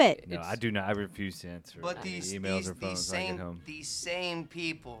 Do Like, it. No, I do not. I refuse to answer But any these emails these, or phones these when I get same home. these same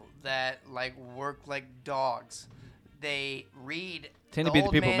people that like work like dogs, they read Tend the to be the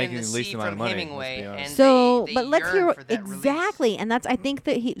Old people Man making in the the least Sea amount of from money, let's Hemingway, be honest. and So, they but let's yearn hear for that release. exactly, and that's I think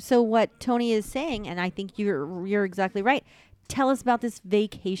that so what Tony is saying, and I think you're exactly right. Tell us about this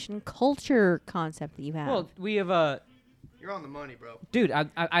vacation culture concept that you have. Well, we have You're on the money, bro. Dude,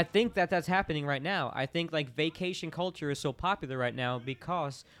 I think that's happening right now. I think like vacation culture is so popular right now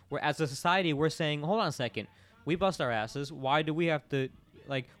because we're as a society we're saying, hold on a second, we bust our asses. Why do we have to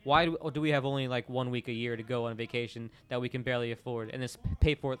why do we have only like 1 week a year to go on vacation that we can barely afford and then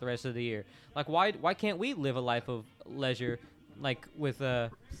pay for it the rest of the year? Like why can't we live a life of leisure like with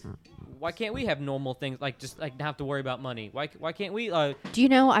why can't we have normal things like just like not have to worry about money? Why can't we Do you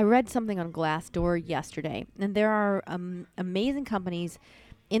know, I read something on Glassdoor yesterday, and there are amazing companies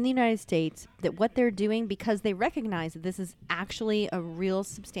in the United States that what they're doing, because they recognize that this is actually a real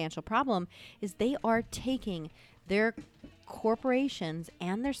substantial problem, is they are taking their corporations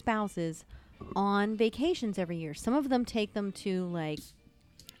and their spouses on vacations every year. Some of them take them to like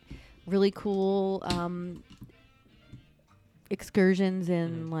really cool excursions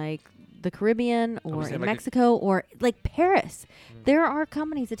in like the Caribbean or saying in like a- Mexico or like Paris. There are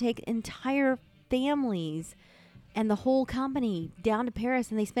companies that take entire families and the whole company down to Paris,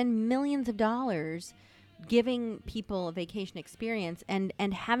 and they spend millions of dollars giving people a vacation experience and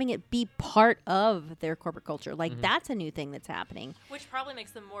having it be part of their corporate culture. Like that's a new thing that's happening. Which probably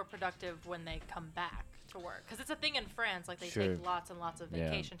makes them more productive when they come back to work. Because it's a thing in France, like they Sure. take lots and lots of Yeah.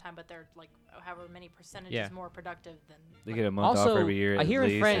 vacation time, but they're like however many percentages Yeah. more productive than. They get a month Also, off every year. I at hear in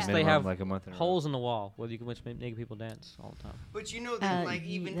least, France and they minimum, have like a month in a row. holes in the wall where you can which make people dance all the time. But you know that, like, y-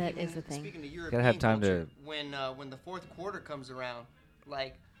 even, that even is the thing. speaking of European have time culture, to- when the fourth quarter comes around,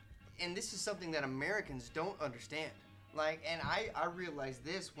 like, and this is something that Americans don't understand. Like, and I realized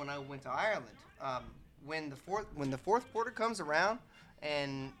this when I went to Ireland. When the fourth quarter comes around,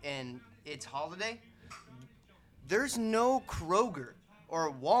 and it's holiday, there's no Kroger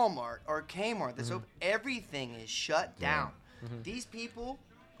or Walmart or Kmart that's open. Everything is shut down. These people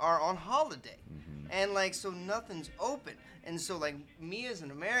are on holiday, and like so nothing's open. And so like me as an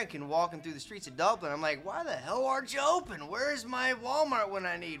American walking through the streets of Dublin, I'm like, why the hell aren't you open? Where's my Walmart when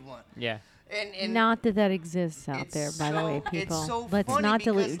I need one? Yeah. And Not that exists out it's there, by the way, so- people. It's so Let's funny not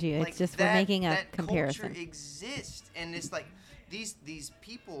because, delude you. like, It's just that, we're making a that comparison. culture exists, and it's like these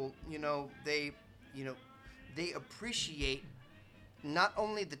people, they appreciate not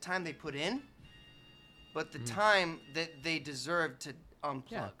only the time they put in, but the time that they deserve to unplug.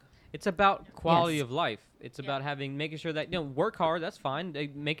 Yeah. It's about quality Yes. of life. It's about making sure that work hard. That's fine.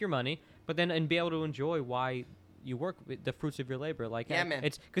 Make your money, but then and be able to enjoy why you work with the fruits of your labor. Like Yeah, man.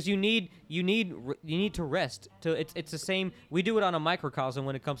 It's because you need to rest. It's the same. We do it on a microcosm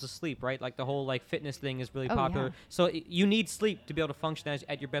when it comes to sleep, right? Like the whole fitness thing is really Oh, popular. yeah. So you need sleep to be able to function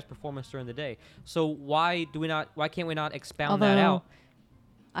at your best performance during the day. So why can't we not expound that out?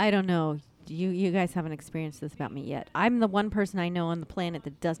 I don't know. You guys haven't experienced this about me yet. I'm the one person I know on the planet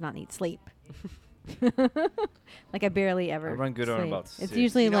that does not need sleep. Like I barely ever. I run good on sleep. about It's 6.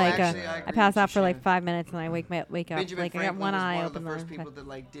 usually like actually, I I agree pass with you, out for like Shannon. 5 minutes and I wake up. Benjamin Like I got Franklin one was eye one of open. the first the- people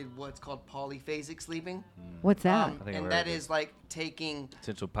that did what's called polyphasic sleeping. What's that? I think I've And heard that of it. is like taking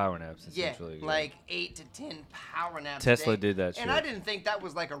Essential power naps, Yeah, essentially. like 8 to 10 power naps. Tesla a day. did that and shit. I didn't think that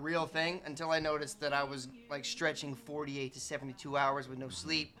was like a real thing until I noticed that I was like stretching 48 to 72 hours with no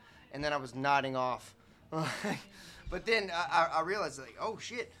sleep, and then I was nodding off. But then I realized like, oh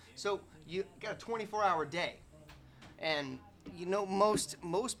shit! So you got a 24-hour day, and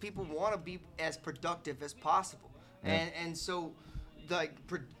most people want to be as productive as possible, and so like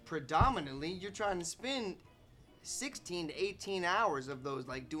predominantly you're trying to spend 16 to 18 hours of those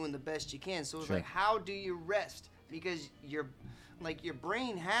like doing the best you can. So it's Sure. like, how do you rest? Because your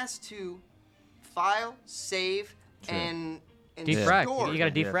brain has to file, save, Sure. and Defrag. store. You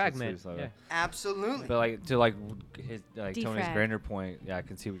got to Yeah, defrag, that's man. what it's Yeah. like. Absolutely. But his Tony's Defrag. grander point, yeah, I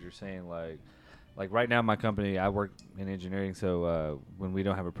can see what you're saying. Like right now, my company, I work in engineering, so when we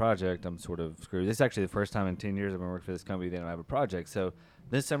don't have a project, I'm sort of screwed. This is actually the first time in 10 years I've been working for this company they don't have a project. So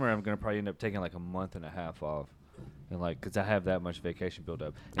this summer I'm gonna probably end up taking like a month and a half off, and because I have that much vacation built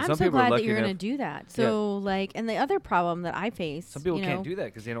up. And I'm some so people are glad that lucky you're going to enough- do that. So and the other problem that I face, Some people you can't know, do that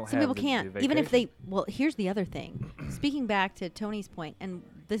because they don't Some have people the can't, vacation. even if they. Well, here's the other thing. Speaking back to Tony's point, and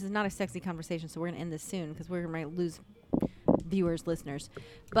this is not a sexy conversation, so we're gonna end this soon because we're gonna lose viewers, listeners.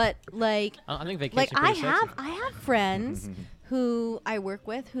 But like, I think vacation. like I pretty have sexy. friends who I work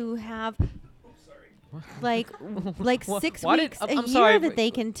with who have like Wha- 6 why did- weeks I'm a year sorry, that but-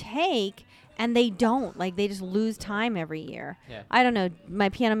 they can take. And they don't. Like, they just lose time every year. Yeah. I don't know. My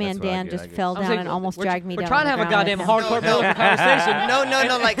piano man That's what I Dan get, just I guess. fell I'm down saying and almost we're dragged me we're down. trying to on have the a ground goddamn with him. hardcore No, no. militant conversation.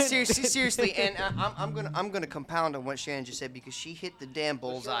 No, like seriously, and I'm gonna compound on what Shannon just said because she hit the damn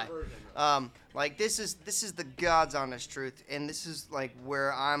bullseye. Like this is the God's honest truth, and this is like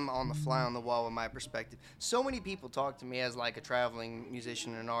where I'm on the fly on the wall with my perspective. So many people talk to me as like a traveling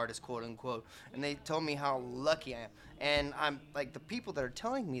musician and artist, quote unquote, and they told me how lucky I am, and I'm like the people that are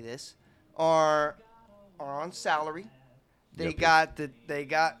telling me this are on salary. They have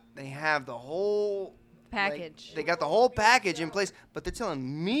the whole Package. they got the whole package in place, but they're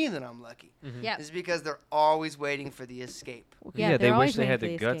telling me that I'm lucky. Yep. It's because they're always waiting for the escape. Yeah, they're they always wish they waiting had for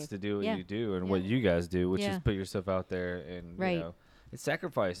the guts to do what Yeah. you do and Yeah. what you guys do, which Yeah. is put yourself out there and Right. you know, it's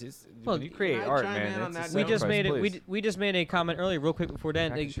sacrifice. It's Well, when you create Can I art, chime man. in on It's that a note? We just sacrifice, made it. please. We just made a comment earlier, real quick before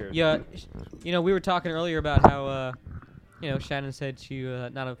Dan. I can share. Yeah, we were talking earlier about how Shannon said she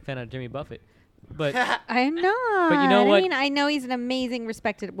not a fan of Jimmy Buffett, but I'm not. But you know what? I mean, I know he's an amazing,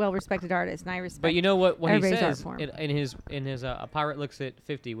 well-respected artist, and I respect. but you know what? When he everybody's art says form. in his A Pirate Looks at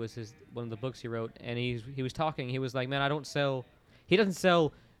 50 was one of the books he wrote, and he was talking. He was like, man, he doesn't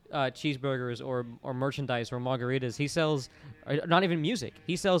sell cheeseburgers or merchandise or margaritas. He sells not even music.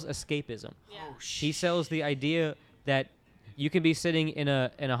 He sells escapism. Yeah. He sells the idea that you can be sitting in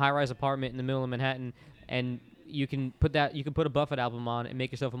a high-rise apartment in the middle of Manhattan, and you can put a Buffett album on and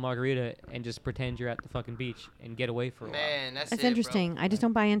make yourself a margarita and just pretend you're at the fucking beach and get away for a while. Man, that's It's it, interesting. I just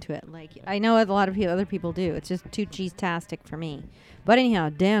don't buy into it. Like I know a lot of other people do. It's just too cheese-tastic for me. But anyhow,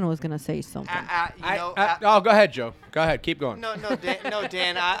 Dan was gonna say something. Oh, go ahead, Joe. Go ahead. Keep going. No,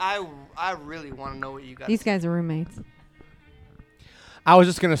 Dan. I really want to know what you got. These guys are roommates. I was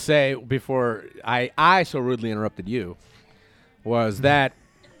just gonna say before I so rudely interrupted you was that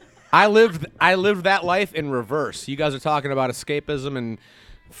I lived that life in reverse. You guys are talking about escapism and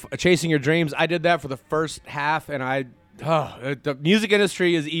chasing your dreams. I did that for the first half, and the music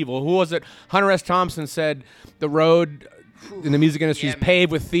industry is evil. Who was it? Hunter S. Thompson said the road in the music industry Yeah, is man.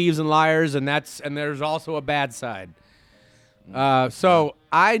 paved with thieves and liars, and there's also a bad side. So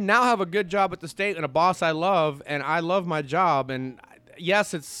I now have a good job at the state and a boss I love, and I love my job. And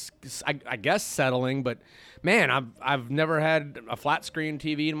yes, it's I guess settling, but man, I've never had a flat screen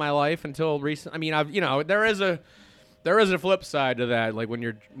TV in my life until recent. I mean, there is a flip side to that, like when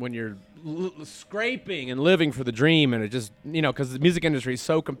you're scraping and living for the dream, and it just because the music industry is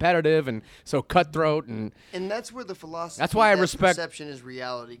so competitive and so cutthroat, and that's where the philosophy. That's why I that respect- perception is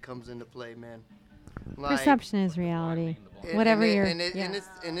reality comes into play, man. Like, Perception is reality. and- Whatever and it, you're. and it, yeah.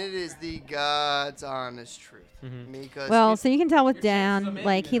 and it is the God's honest truth. Because Well, so you can tell with Dan,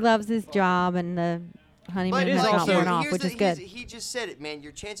 like he loves his job, and the honeymoon it is has not also- worn off, here's which the- is good. He just said it, man.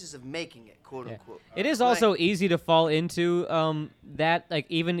 Your chances of making it, quote Yeah. unquote. It is Like- also easy to fall into that, like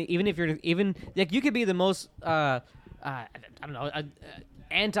even if you're like you could be the most I don't know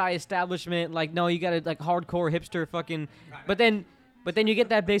anti-establishment, like no, you gotta like hardcore hipster fucking, but then you get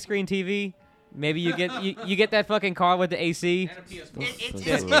that big screen TV. Maybe you get you get that fucking car with the AC.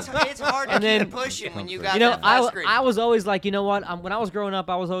 It's hard to And then- keep pushing when you got You know, that flat screen. I was always like, you know what? When I was growing up,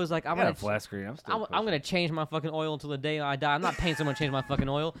 I was always like, I got a flat screen. I'm gonna change my fucking oil until the day I die. I'm not paying someone to change my fucking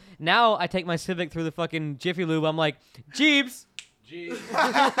oil. Now I take my Civic through the fucking Jiffy Lube. I'm like, Jeeps. I'm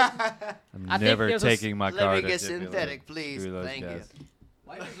I think never there's a s- taking my Let car me to get Jiffy Lube. synthetic, please. Screw those Thank guys. you.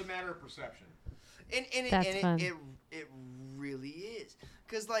 life is a matter of perception. And That's it, fun. it really is.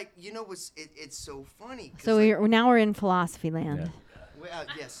 Because, like, it's so funny. 'cause, So like, now we're in philosophy land. well,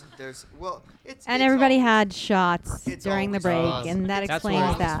 yes, there's, well, it's. And it's everybody always- had shots it's during the always break, philosophy. and that That's explains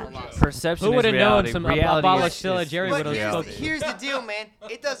why- that. Perception Who is would have known reality. some Reality abolished is- Stella is Jerry But would have reality. spoken. here's the deal, man.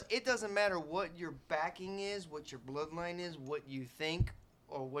 It doesn't matter what your backing is, what your bloodline is, what you think,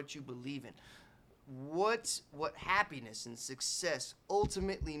 or what you believe in. What happiness and success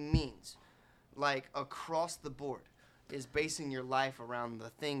ultimately means, like across the board, is basing your life around the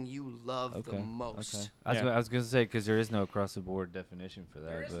thing you love the most. Okay. I was gonna say because there is no across the board definition for that,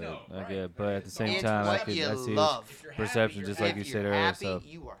 There is but no, okay, right, but right. at the same It's time, what I you see love. If you're perception, happy, just you're like you If said you're earlier. happy, So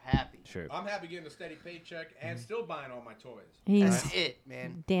you are happy. sure. I'm happy getting a steady paycheck and still buying all my toys. He's That's it,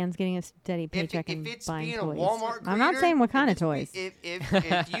 man. Dan's getting a steady If, paycheck if and it's buying being toys. a Walmart I'm not greeter, saying what kind of if it's toys. be-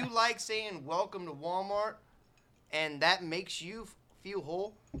 If you like saying welcome to Walmart, and that makes you feel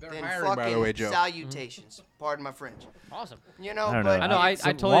whole, They're then hiring, fucking by the way, Joe. salutations. Pardon my French. Awesome. You know, I don't but know. I know, I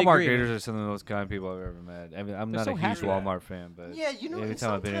Some totally Walmart agree. greeters are some of the most kind people I've ever met. I mean, I'm They're not so a huge happy. Walmart fan, but yeah, you know, every and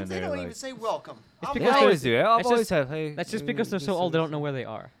time I've been in sometimes they there, don't like, even say welcome. I'll because they go- they- always do. I've that's always just- have. Hey, That's just because they're so old, they don't know where they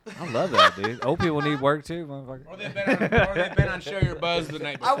are. I love that, dude. Old people need work too, motherfucker. Or they've been on Show Your Buzz the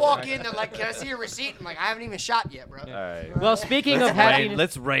night before. I walk in, they're like, "Can I see your receipt?" I'm like, "I haven't even shot yet, bro." All right. Well, speaking of happiness,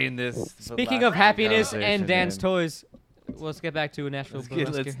 Let's rein this. speaking of happiness and conversation Dan's in. toys, let's get back to a Nashville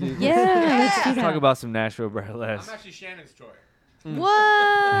burlesque. Let's do Yeah, let's do Let's talk that. about some Nashville I'm burlesque. actually Shannon's toy. What?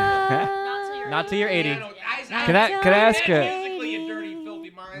 Not till you're 80. Can I ask a Physically, you dirty, filthy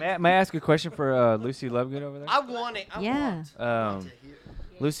mind. may I ask a question for Lucy Lovegood over there? I want it. Yeah. Want to hear.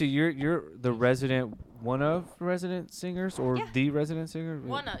 Lucy, you're the one of resident singers or Yeah. the resident singer?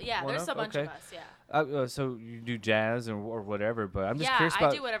 Yeah, One there's a bunch Okay. of us, yeah. So you do jazz or whatever, but I'm just Yeah, curious I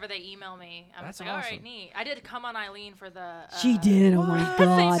about. do whatever they email me. I'm That's just like, all right, awesome. neat. I did Come on Eileen for the. She did. Oh my St.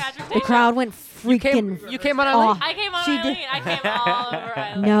 god. Patrick's The Day crowd went freaking. You came on Eileen? off. I came on She Eileen. did. I came all over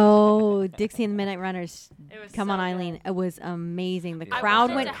Eileen. No, Dixie and the Midnight Runners. It was Come so on, good. Eileen. It was amazing. The Yeah.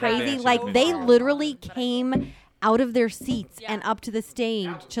 crowd wanted went to have crazy. it. Like they Yeah. literally But I came out of their seats Yeah. and up to the stage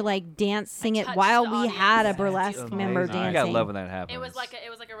to like dance, sing it touched while the we audience. had a That's burlesque Amazing. member I dancing. gotta love when that happens. It was like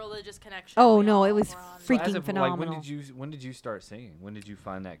a religious connection. Oh, We no, all it was were on freaking As of, phenomenal. Like, when did you start singing? When did you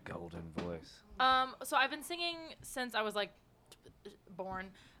find that golden voice? So I've been singing since I was like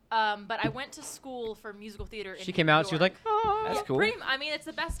born. But I went to school for musical theater. She in came New out. She was York. like, oh. That's cool. I mean, it's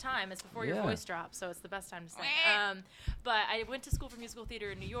the best time. It's before your Yeah. voice drops, so it's the best time to sing. But I went to school for musical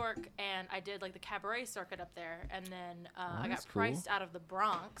theater in New York, and I did like the cabaret circuit up there. And then I got that's cool. priced out of the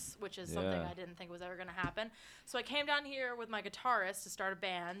Bronx, which is something Yeah. I didn't think was ever going to happen. So I came down here with my guitarist to start a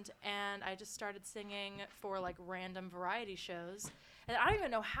band, and I just started singing for like random variety shows. And I don't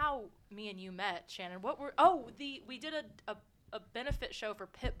even know how me and you met, Shannon. We did a benefit show for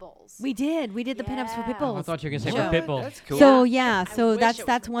pit bulls. We did the pinups for Yeah. pit bulls. I thought you were gonna say Yeah. for Pitbull. That's cool. So Yeah. I so wish that's it was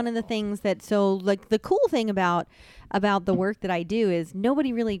that's for one of the Pitbull. things that so like the cool thing about the work that I do is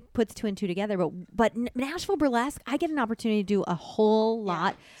nobody really puts two and two together. But Nashville Burlesque, I get an opportunity to do a whole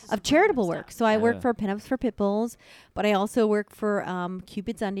lot it's just of charitable random work. stuff. So I work Yeah. for Pinups for Pit Bulls, but I also work for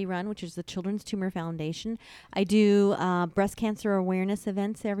Cupid's Undie Run, which is the Children's Tumor Foundation. I do breast cancer awareness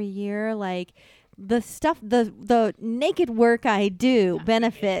events every year, like the stuff, the naked work I do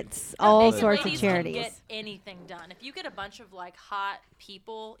benefits all Naked sorts of ladies can charities. get anything done. If you get a bunch of like hot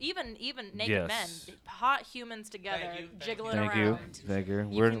people, even naked Yes. men, hot humans together, jiggling Thank around. you. Thank you.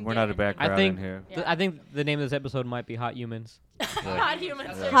 You We're can not get a anything. background I think in here. Yeah. I think the name of this episode might be Hot Humans. Hot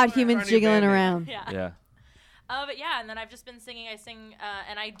humans. Hot humans jiggling around. Yeah. Yeah. But yeah, and then I've just been singing. I sing,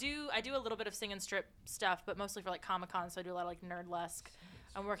 and I do a little bit of sing and strip stuff, but mostly for like Comic-Con. So I do a lot of like Nerdlesque.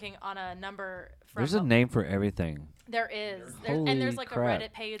 I'm working on a number from. There's a name for everything. There is, Holy and there's like crap. a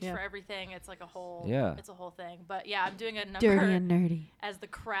Reddit page Yeah. for everything. It's like a whole. Yeah. It's a whole thing. But yeah, I'm doing a number Dirty and nerdy. as the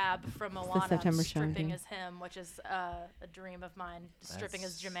crab from Moana. September I'm show, stripping yeah. as him, which is a dream of mine. Stripping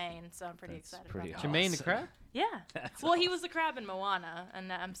as That's- Jermaine, so I'm pretty that's excited pretty about that. Jermaine the crab. Yeah. Well, he was the crab in Moana,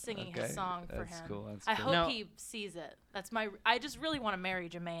 and I'm singing his Okay, song for that's him. cool, that's I cool. hope Now- he sees it. That's my. I just really want to marry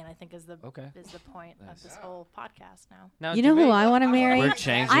Jermaine. I think is the Okay. point of this whole podcast now. Now, You know who Jermaine- I want to marry? We're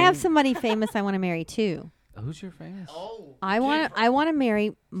changing. I have somebody famous I want to marry too. Who's your famous? Oh, I want to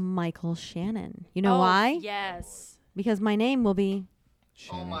marry Michael Shannon. You know Oh, why? Yes. Because my name will be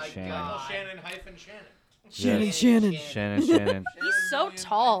Shannon. my Shannon. God. Yes. Shannon. Shannon. Shannon. He's so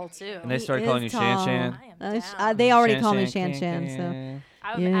tall too. And they He started is calling you Shan tall. Shan. I am down. They already Shan call me Shan, Shan Shan. So Shan.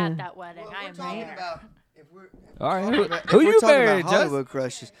 I'm yeah. at that wedding. Well, I we're am talking there. about if we're All right. talking about- Who if we're you talking married, about Jess? Hollywood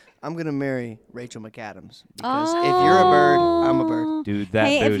crushes, I'm gonna marry Rachel McAdams because if you're a bird, I'm a bird. Dude, that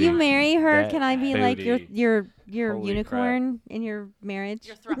hey, booty. if you marry her, That can I be like booty. your Holy unicorn in your marriage?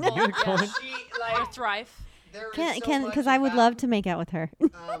 Your Your thrive. Because I would love to make out with her.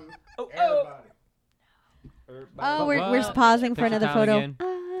 Oh, we're What? pausing for Picture another time photo. again.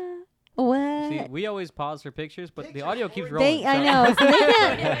 What? See, we always pause for pictures, but the audio keeps rolling. They, I so- know. So they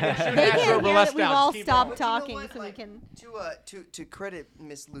can't. They Natural can't hear that burlesque we've outs, all keep stopped But you know talking, what? so we Like, can. to credit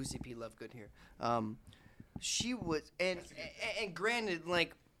Miss Lucy P. Lovegood here, she was and granted,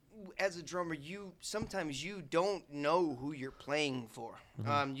 like as a drummer, sometimes you don't know who you're playing for.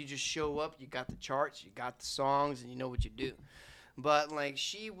 You just show up, you got the charts, you got the songs, and you know what you do. But like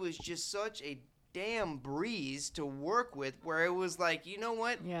she was just such a damn breeze to work with, where it was like, you know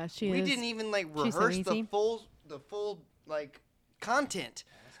what? Yeah, she we is. didn't even like She's so rehearse easy. the full like content,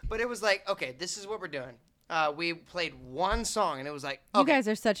 but it was like, okay, this is what we're doing. We played one song, and it was like, You okay, guys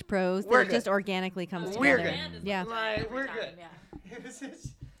are such pros We're that it good. just organically comes We're together. good. Band is Yeah. like every we're time, good. Yeah.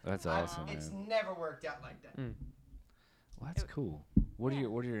 That's awesome, It's man. never worked out like that. Well, that's cool. What are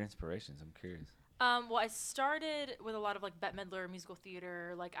your inspirations? I'm curious. Well, I started with a lot of like Bette Midler musical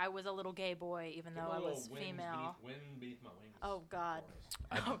theater. Like I was a little gay boy, even though I was female. Oh God.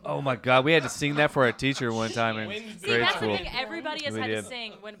 Oh my God, we had to sing that for our teacher one time in See, grade that's school. the thing. Everybody has We had did. to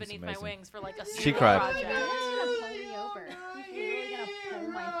sing "Wind It's Beneath My amazing. Wings" for like a She school cried. project.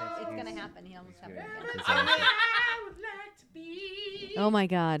 It's gonna happen. He almost happened again. That's awesome. Oh my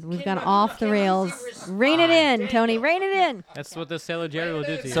God, we've gone off the rails. Rein it in, Tony. Rein it in. That's what the Sailor Jerry will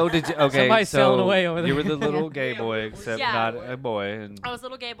do to you. So did you? Okay, Somebody's so sailing away over you were there. the little gay boy, except Yeah. not a boy. And I was a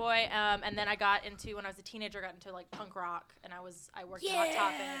little gay boy, and then I got into when I was a teenager. I got into like punk rock, and I worked at Hot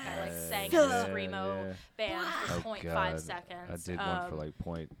Topic. I like sang in a screamo yeah. band for Oh 0.5 God, seconds. I did one for like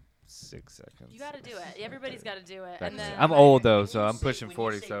 0.6 seconds. You got to do it. Everybody's got to do it. Back And then. then I'm old though, so I'm pushing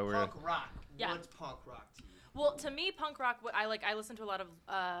 40. So we're. punk rock. Yeah. What's punk rock to you? Well, to me, punk rock. I listened to a lot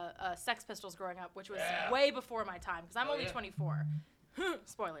of Sex Pistols growing up, which was way before my time because I'm only 24.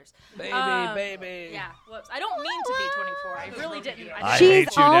 Spoilers. Baby, Um, baby. Yeah. Whoops. I don't mean to be 24. I really didn't. I She's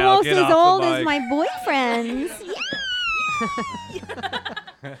hate you now. almost Get as off the old as mic. my boyfriends.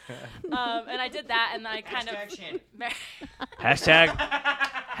 And I did that, and I kind of.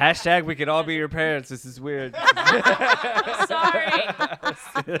 Hashtag we could all be your parents. This is weird. Sorry.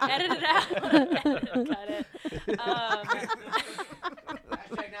 Edit it out. Cut it.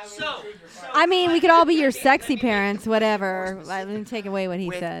 I mean, we could all be your sexy parents, whatever. I didn't take away what he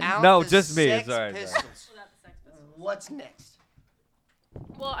said. Without No, the just me. Sex Sorry, sorry. Pistols, what's next?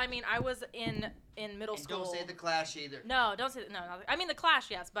 Well, I mean, I was in middle And school. don't say the Clash either. No, don't say no. I mean the Clash,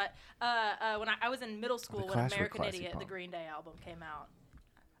 yes, but when I was in middle school when Clash were American classy Idiot, punk. the Green Day album came out.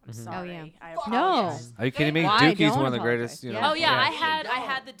 I'm Oh, sorry. yeah. I No. apologize. Are you kidding me? Why? Dookie's Don't one of the apologize. greatest. You know. Yeah. Oh yeah, Yeah. I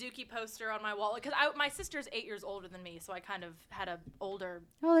had the Dookie poster on my wall because my sister's 8 years older than me, so I kind of had a older.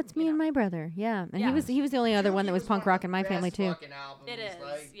 Oh, that's me and my brother. Yeah, and Yeah. he was the only other one that was punk rock in my family too. It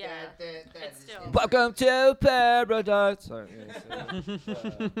is, yeah. It's still. Welcome to paradise. Sorry,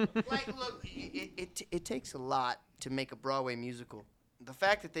 Like, look, it takes a lot to make a Broadway musical. The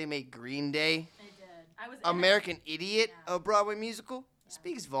fact that they made Green Day, I did. I was in American Idiot, a Broadway musical,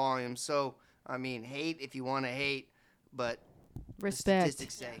 speaks volumes. So, I mean, hate if you want to hate, but Respect.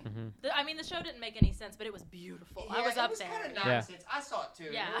 statistics say. I mean, the show didn't make any sense, but it was beautiful. I was it up was there. kind of Yeah. nonsense. I saw it too.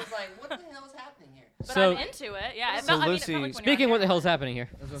 Yeah. It was like, what the hell is happening here? But So- I'm into it. Yeah. It So felt, I mean, it Lucy, felt like when Speaking, you're what on the hell's camera. happening here?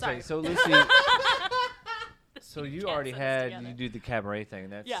 I was gonna Sorry. say, so Lucy, so you can't already set us had together. you do the cabaret thing.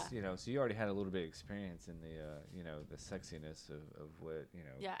 That's Yeah. so you already had a little bit of experience in the the sexiness of what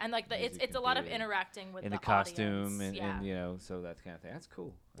Yeah, and like music it's a can lot of do interacting with in the the costume audience. and so that kind of thing. That's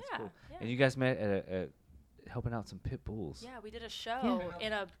cool. That's Yeah, cool. yeah. And you guys met at helping out some pit bulls. Yeah, we did a show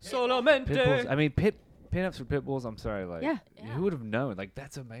in a Pit bulls. Solamente. I mean, pin-ups for pit bulls. I'm sorry, like Yeah. who would have known? Like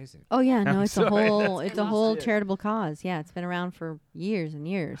that's amazing. Oh yeah, no, I'm it's sorry, a whole that's it's a whole charitable cause. Yeah, it's been around for years and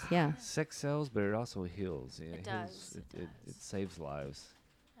years. Yeah. Sex sells, but it also heals. Yeah, It does, It saves lives.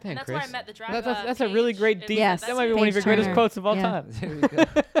 Dang, and that's Chris. where I met the drag. That's a really great Paige. deep. Yes. That might be one of Paige your greatest Turner. quotes of all Yeah. time. There we go. Yeah.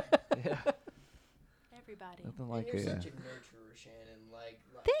 Everybody. Nothing And like you're it. such a nurturer, Shannon. Like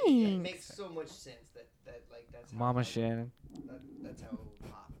it Thanks. makes so much sense that that's how Mama Shannon. that's how it will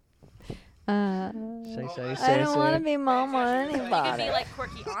pop. I don't want to be mama You could anybody. be like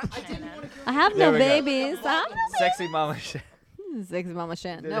quirky Aunt Shannon. I have There no we go. babies. I have no Sexy Mama Shannon. babies. Sexy mama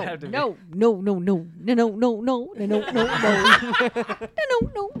Shannon. Didn't No, have to be. no, no, no, no, no, no, no, no, no, no, no, no,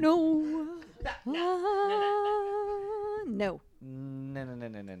 no, no, no. No, no, no,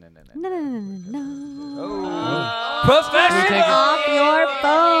 no, no, no, no, No, no, no, no, no. Oh. Professional. Take off your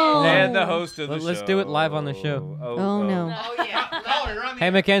phone. And the host of the show. Let's do it live on the show. Oh, no. Oh yeah, no, you're on the Hey,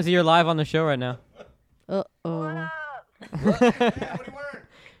 Mackenzie, you're live on the show right now. Uh-oh. what are you wearing?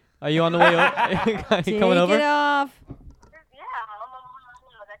 Are you on the way? Are you Take coming over? it off.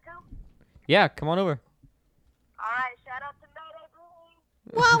 Yeah, come on over. Alright, shout out to Mayday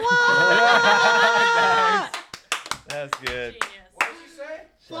Boom. Wah, wah. That's good. Genius. What did you say?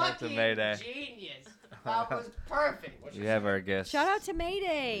 Shout out to Fucking Mayday. Genius. That was perfect. We have our guest. Shout out to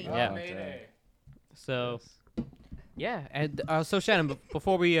Mayday. Yeah. So, yeah, and so Shannon,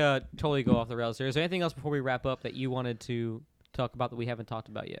 before we totally go off the rails here, is there anything else before we wrap up that you wanted to talk about that we haven't talked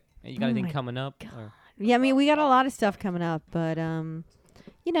about yet? And you got Oh anything my coming up? Or? Yeah, I mean, we got a lot of stuff coming up, but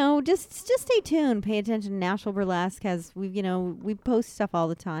just stay tuned. Pay attention to Nashville Burlesque as we post stuff all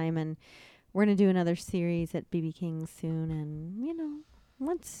the time, and we're gonna do another series at BB King soon, and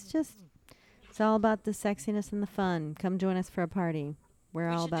it's all about the sexiness and the fun. Come join us for a party. We're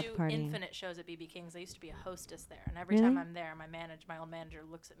We all should about do partying. infinite shows at BB King's. I used to be a hostess there, and every Really? time I'm there, my old manager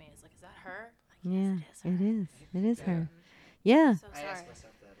looks at me and is like, "Is that her?" I'm Yeah, like, yes, it is her. it is her. Yeah, So I sorry. ask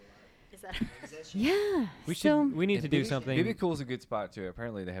myself that a lot. Is that her? Is that shit? yeah. We So- should. We need to do something. BB Cool's a good spot too.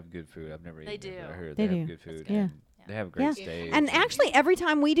 Apparently they have good food. I've never They eaten it, but I do. heard They they do. have good food. Yeah. And they have a great Yeah. stage. And actually, every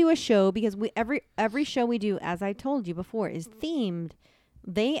time we do a show, because every show we do, as I told you before, is themed.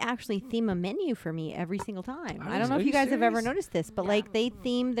 They actually theme a menu for me every single time. I don't know Are if you you guys have ever serious? noticed this, but like they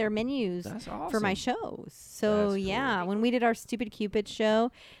theme their menus That's for my awesome. shows. So That's yeah, cool. when we did our Stupid Cupid show,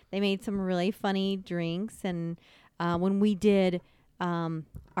 they made some really funny drinks, and when we did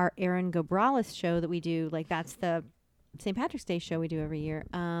our Aaron Gobralis show that we do, like that's the St. Patrick's Day show we do every year.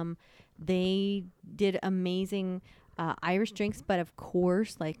 They did amazing Irish drinks, but of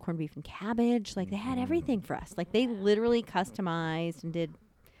course, like corned beef and cabbage. Like they had everything for us. Like they literally customized and did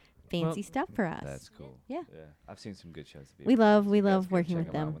fancy stuff for us. That's cool. Yeah. I've seen some good shows. at We BB love King's. You guys love go working check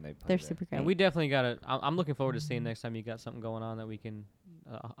with 'em out them. when they play They're there. super great. And we definitely got to. I'm looking forward to seeing next time you got something going on that we can,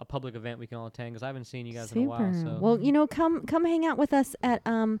 a public event we can all attend, because I haven't seen you guys in a while. So Well, come hang out with us at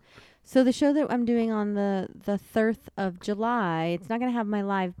so the show that I'm doing on the 3rd of July, it's not going to have my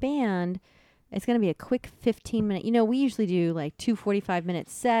live band. It's going to be a quick 15-minute. We usually do like 2 45-minute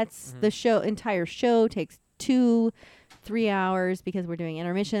sets. The entire show takes 2-3 hours because we're doing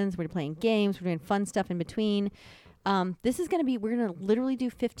intermissions, we're playing games, we're doing fun stuff in between. This is going to be, we're going to literally do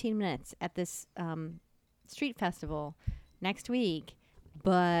 15 minutes at this street festival next week.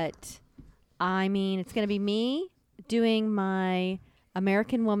 But I mean, it's going to be me doing my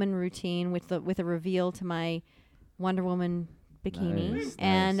American Woman routine with a reveal to my Wonder Woman bikini, Nice,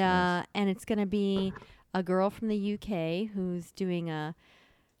 and nice. and it's going to be a girl from the UK who's doing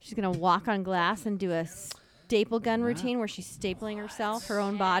she's going to walk on glass and do a staple gun routine where she's stapling herself, her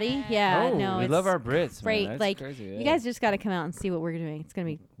own body. Yeah, Oh, no, we it's love our Brits. great. Man. That's Like crazy. you yeah. guys just got to come out and see what we're doing. It's going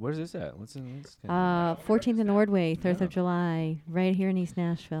to be Where's this at? What's in this? 14th and Ordway, 3rd of July, right here in East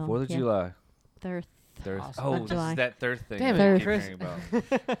Nashville. 4th of Yeah. July. 3rd. Third. Awesome. Oh, Of this July. is that third thing. Damn that it, I keep Chris. hearing about.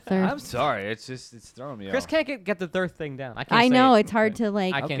 3rd. I'm sorry. It's throwing me Chris off. can't get the third thing down. I can't. I say know it. it's hard to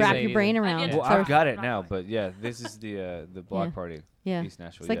like I can't wrap say your it brain either. around. get Well, it. I've got it Wrong now, way. but yeah, this is the block Yeah. party. Yeah, East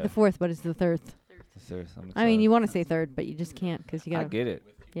Nashville. it's like yeah. the 4th, but it's the 3rd. The third. I'm I mean, excited. you want to say 3rd, but you just can't because you I got. get it.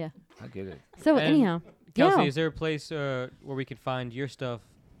 Yeah. I get it. So And anyhow, Kelsey, yeah. is there a place where we could find your stuff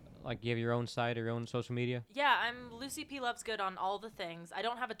Like you have your own site or your own social media? Yeah, I'm Lucy P. Loves Good on all the things. I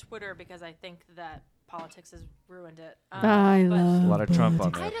don't have a Twitter because I think that politics has ruined it. I but love A lot of Trump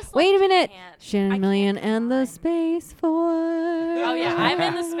on I there. just, Wait a like, minute. can't- I Shannon can't Million get and the mine. Space Force. Oh yeah, I'm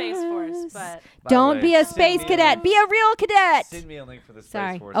in the Space Force, but By the Don't way, be a send space me cadet. Be a real cadet. Send me a link for the Space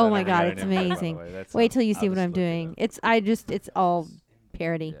Sorry. Force. Oh I my never God, got it's an invite, by the amazing. way. That's Wait till you I'll see what just I'm look it doing. up. It's all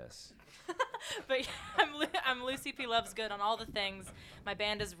parody. Yes. but I'm Lucy P. Loves Good on all the things. My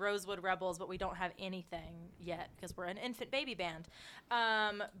band is Rosewood Rebels, but we don't have anything yet because we're an infant baby band.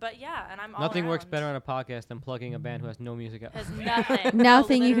 But yeah, and I'm all Nothing works around. better on a podcast than plugging a band who has no music out. Has nothing.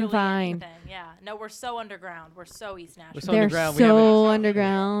 Nothing No, you can literally find. anything. Yeah. No, we're so underground. We're so East Nashville. We're so They're underground, we haven't- so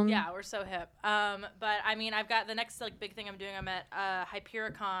underground. Yeah, we're so hip. But I mean, I've got the next like big thing I'm doing. I'm at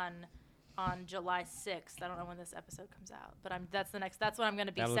Hypericon on July 6th. I don't know when this episode comes out, but that's when I'm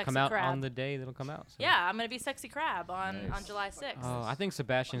gonna be That'll Sexy come out Crab. on the day that'll come out. So. Yeah, I'm gonna be Sexy Crab on Nice. July 6th. Oh, I think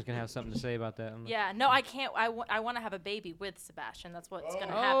Sebastian's gonna have something to say about that. Yeah, no, I can't. I want to have a baby with Sebastian. That's what's going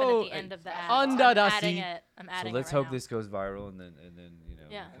to happen Oh, at the end of the ad. under I'm the adding sea. it. I'm So adding let's it right hope now. this goes viral and then you know.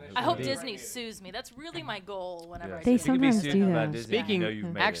 Yeah, it'll I hope be- Disney sues me. That's really my goal whenever I They do If you can be sometimes sued do about that. Disney, you Speaking, know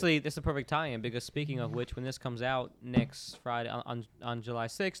you've made it. actually, this is a perfect tie-in because speaking of which, when this comes out next Friday on July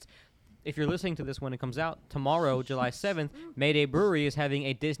 6th, if you're listening to this when it comes out tomorrow, July 7th, Mayday Brewery is having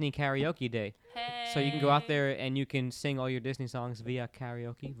a Disney karaoke day. Hey. So you can go out there and you can sing all your Disney songs via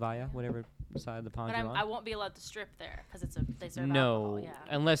karaoke, whatever side of the pond But you're on. I won't be allowed to strip there because they serve No, alcohol. Yeah.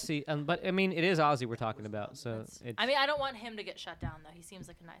 unless but I mean, it is Ozzy we're talking about, so That's- it's. I mean, I don't want him to get shut down though. He seems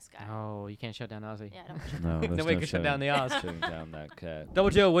like a nice guy. Oh, you can't shut down Ozzy. Yeah, I don't want to shut No, down. Nobody can shut down the Oz. Shutting down that cat. Double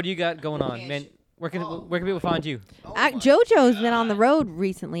Joe, what do you got going on, man? Where can people find you? JoJo's been on the road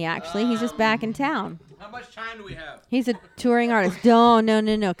recently, actually. He's just back in town. How much time do we have? He's a touring artist.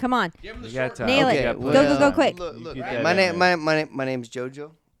 No. Come on. Give him the You got short time. Nail Okay, it. yeah, Go, put go, it go on. quick. Look, You look. get that My in name, there. my name's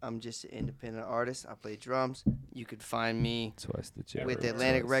JoJo. I'm just an independent artist. I play drums. You could find me Twice the cherry. with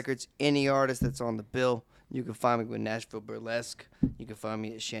Atlantic Records. Any artist that's on the bill, you can find me with Nashville Burlesque. You can find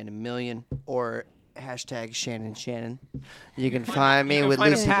me at Shannon Million or hashtag Shannon. You can find me can with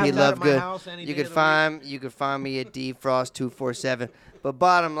find a Lucy pass P. out at Love my Good. house any You day can of the find me at DFrost247. But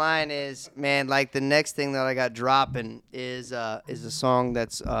bottom line is, man, like the next thing that I got dropping is a song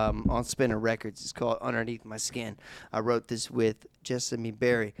that's on Spinner Records. It's called Underneath My Skin. I wrote this with Jessamy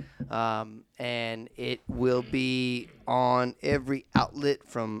Berry, and it will be on every outlet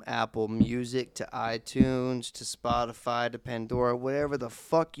from Apple Music to iTunes to Spotify to Pandora, whatever the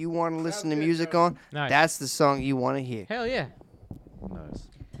fuck you want to listen to music on. Nice. That's the song you want to hear. Hell yeah. Nice.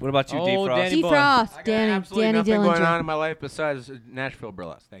 What about you, Oh, Defrost? Danny boy. Defrost, I got Danny absolutely nothing Dillinger. going on in my life besides Nashville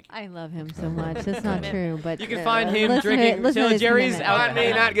Burlesque. Thank you. I love him so much. That's not true, but You can find him listen to drinking it- listen to till his Jerry's commitment. out. Find me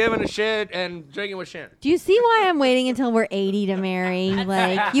not giving a shit and drinking with Shannon. Do you see why I'm waiting until we're 80 to marry?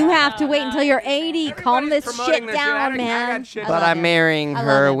 Like, you have to wait until you're 80. Calm Everybody's this promoting shit this shit. I down, got man. shit. I But love I'm him. marrying I love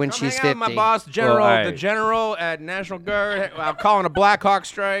her him. when Come she's hang out 50. with my boss, General, Well, all the right. General at National Guard. I'm calling a Black Hawk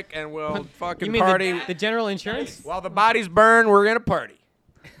strike, and we'll You fucking mean party. the General Insurance? While the bodies burn, we're gonna party.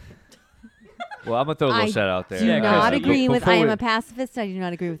 Well, I'm gonna throw a little I shout out there. do Yeah, not Chris, agree with. before I am we- a pacifist. I do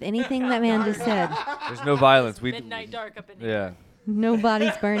not agree with anything that man just said. There's no violence. We Midnight dark up in here. yeah.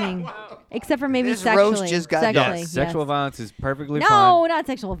 Nobody's burning, except for maybe This roast sexually. just got sexually, done. yes. Sexual violence is perfectly No, fine. not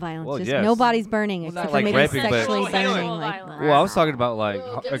sexual violence. Well, just yes. nobody's burning, Well, except not for like maybe raping, but- sexually Sexual burning. Like, violence. Well, I was talking about like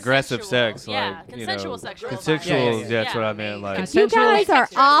aggressive Consensual. sex, Yeah, like consensual you know, sexual consensual. violence. That's Yeah. what I meant. Like you Consensual guys are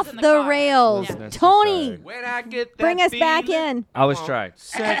sex off in the the car. rails. Wasn't necessary. Tony, When I get that bring us back feeling, in. I was trying.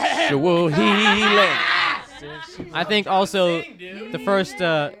 Sexual healing. I think also the first.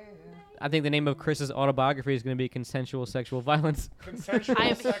 I think the name of Chris's autobiography is going to be Consensual Sexual Violence. I'm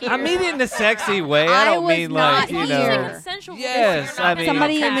here. I mean it in a sexy way. I I don't was mean not like you You here. say know. consensual. Yes, because you're I not mean-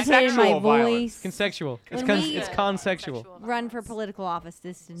 Somebody being imitated my Sexual violence. voice. Consensual. It's When we- it's consensual. Run for political office.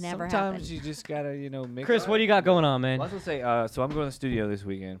 This never Sometimes happened. you just gotta mix. Chris, what do you got going on, man? Well, I was gonna say, so I'm going to the studio this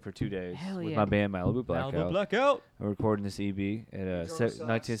weekend for 2 days Hell with yeah. my band Malibu Blackout. Malibu Blackout. I'm recording this EP at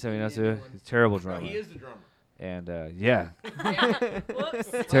 1979. Terrible drummer. He is the drummer. And yeah,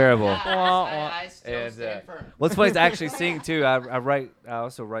 Whoops. terrible. I still And stand firm. let's play actually sing too. I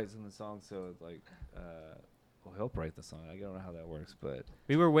also write some of the songs, so like will help write the song. I don't know how that works, but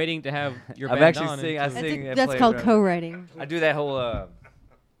We were waiting to have your I've band actually on. sing. I and- sing. and That's play called drums. co-writing. I do that whole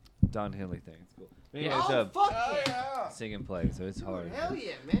Don Henley thing. It's cool. But anyways, Oh, fuck yeah. sing and play, so it's hard. Hell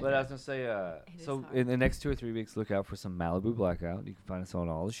yeah, man. But I was gonna say, is so hard. in the next 2 or 3 weeks, look out for some Malibu Blackout. You can find us on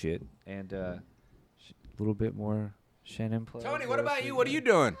all the shit and a little bit more Shannon play. Tony, what about you? What are you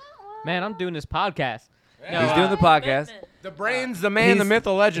doing? Man, I'm doing this podcast. No, He's doing the podcast. The brains, the man, the myth,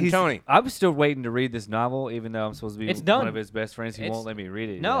 the legend, Tony. I was still waiting to read this novel, even though I'm supposed to be It's one done. of his best friends. He It's- won't let me read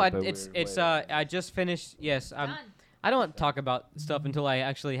it. No, yet, but it's we're waiting. I just finished. Yes, I don't talk about stuff until I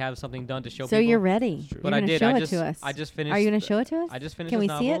actually have something done to show So people. you're ready. But You're I gonna did. show I it just to us. I just finished. Are you gonna show it to us? I just finished. Can we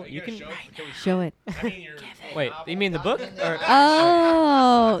this see novel. it? You can Show it. wait. You mean the book? Or,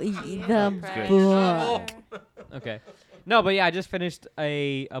 Oh, the book. okay. No, but yeah, I just finished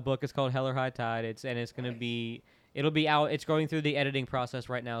a book. It's called Hell or High Tide. It's gonna be. It'll be out. It's going through the editing process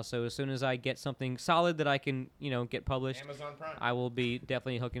right now. So as soon as I get something solid that I can, get published, Amazon Prime. I will be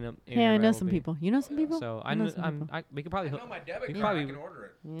definitely hooking up. Hey, I know some people. You know some people? So I know some people. we could probably. I know my debit we card. probably- I can order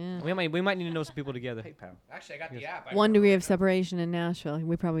it. Yeah. We might need to know some people together. Actually, I got the app. 1 degree of separation in Nashville.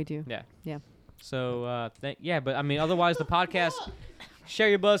 We probably do. Yeah. Yeah. So but I mean, otherwise the podcast, Share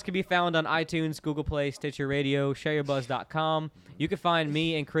Your Buzz, can be found on iTunes, Google Play, Stitcher Radio, ShareYourBuzz.com. You can find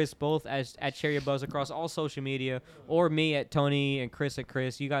me and Chris both at Share Your Buzz across all social media, or me at Tony and Chris at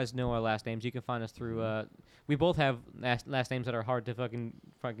Chris. You guys know our last names. You can find us through. We both have last names that are hard to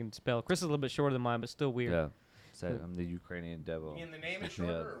fucking spell. Chris is a little bit shorter than mine, but still weird. Yeah. So I'm the Ukrainian devil. And the name is Yeah.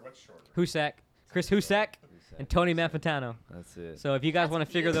 shorter, or what's shorter? Husak, Chris Husak, and Tony Manfantano. That's it. So if you guys want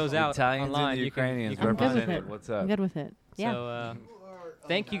to figure those out Italians online, and the you can. Ukrainians I'm good with represented. it. What's I'm up? good with it. Yeah. So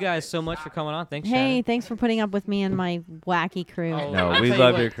thank you guys so much for coming on. Thanks, Hey, Shannon. thanks for putting up with me and my wacky crew. Oh, No, I'll we tell you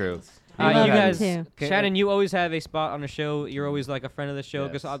love what. your crew. We love you them guys, too. Shannon, you always have a spot on the show. You're always like a friend of the show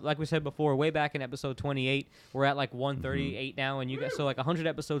because, Yes. like we said before, way back in episode 28, we're at like 138 now, and you guys. So like 100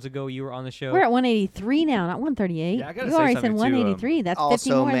 episodes ago, you were on the show. We're at 183 now, not 138. Yeah, I gotta you say already said something too, 183. That's 50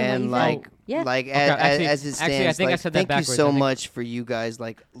 Also, more man, than what you said. Yeah. like Okay, as, actually- as it stands, actually, I think I like, said that thank you backwards. so I think- much for you guys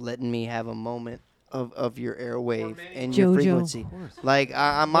like letting me have a moment of your airwave and your Jojo. frequency. Like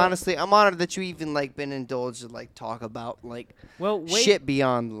I'm honestly, I'm honored that you even like been indulged to like talk about like Well, shit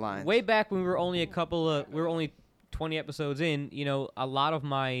beyond the lines. way back when we were only we were only 20 episodes in. A lot of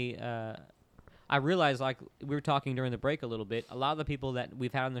my. I realized, like we were talking during the break a little bit, a lot of the people that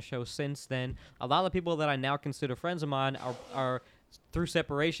we've had on the show since then, a lot of the people that I now consider friends of mine are through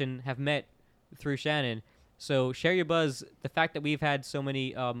separation, have met through Shannon. So Share Your Buzz, the fact that we've had so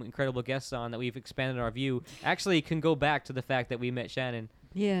many incredible guests on, that we've expanded our view, actually can go back to the fact that we met Shannon.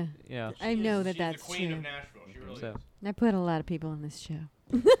 Yeah. I know that She's that's the queen true. of Nashville. She really So is. I put a lot of people on this show.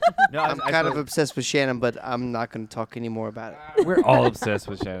 No, I'm kind of obsessed with Shannon, but I'm not going to talk anymore about it. We're all obsessed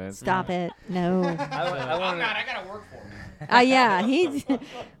with Shannon. Stop it. No. I I'm wanna- not. I gotta work for him. Yeah, he's I'm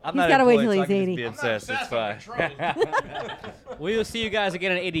he's not gotta wait employed, till so I he's can just 80. Be obsessed. It's fine. we will see you guys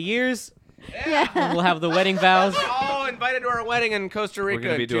again in 80 years. Yeah. And we'll have the wedding vows. All invited to our wedding in Costa We're Rica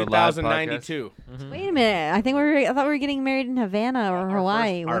gonna be in doing live 2092. Wait a minute. I thought we were getting married in Havana or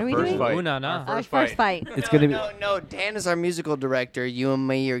Hawaii. What are we doing? fight. Ooh, no, no. Our first fight. It's gonna be. No, Dan is our musical director. You and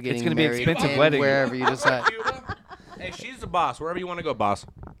me are getting gonna be married expensive in wedding. wherever you decide. Cuba? Hey, she's the boss. Wherever you want to go, boss.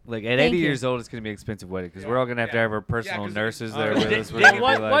 Like at Thank 80 you. years old, it's gonna be an expensive wedding because we're all gonna have to have our personal 'cause- nurses oh, there dig- with us. We're dig- gonna be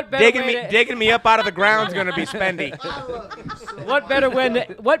What, like- what better way to, Digging me up out of the ground's gonna be spendy. what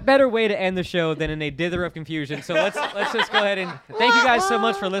better way to end the show than in a dither of confusion? So let's just go ahead and thank you guys so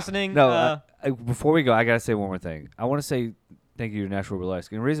much for listening. No, before we go, I gotta say one more thing. I want to say thank you to Nashville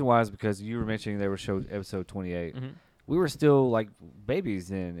Burlesque, and the reason why is because you were mentioning they were show episode 28. Mhm. We were still like babies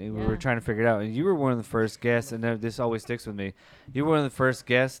then, and we Yeah. were trying to figure it out. And you were one of the first guests, and this always sticks with me. You were one of the first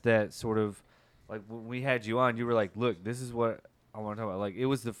guests that sort of, like when we had you on, you were like, "Look, this is what I want to talk about." Like it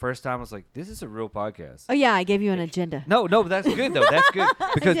was the first time I was like, "This is a real podcast." Oh yeah, I gave you an agenda. No, but that's good though. That's good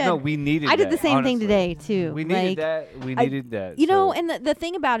because did. no, we needed. I did the that, same thing honestly. today too. We needed like, that. We I- needed that. You know, so- and the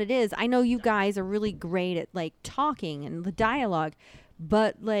thing about it is, I know you guys are really great at like talking and the dialogue,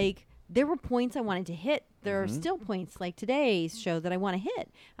 but like there were points I wanted to hit. There are still points like today's show that I want to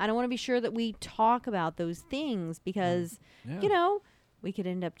hit. And I want to be sure that we talk about those things because, you know, we could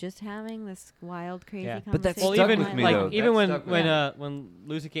end up just having this wild, crazy Yeah. conversation. But that's well, stuck even with me, like though. even That stuck with me. when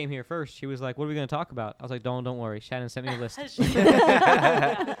Lucy came here first, she was like, "What are we going to talk about?" I was like, "Don't worry." Shannon sent me a list.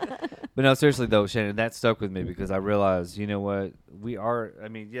 But no, seriously though, Shannon, that stuck with me because I realized, you know what, we are. I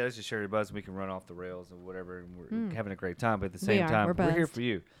mean, yeah, let's just share your buzz. And we can run off the rails and whatever, and we're having a great time. But at the We same are. time, We're we're here buzzed. for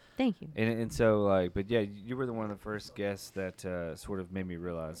you. Thank you. And so like, but yeah, you were the one of the first guests that sort of made me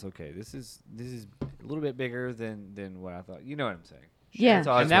realize, okay, this is a little bit bigger than what I thought. You know what I'm saying? Yeah.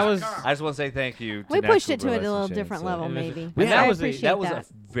 So I And just that wanna- was- I just want to say thank you. We To pushed Nashville it to a Burlesque little and Shannon, different so- level, And it was- maybe. and But that I was a- appreciate that was that.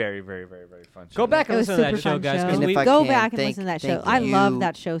 a very, very, very, very fun show. Go back It and was listen to super that show, fun guys. show. 'cause And we if I Go can, back and thank- listen to that show. thank I love you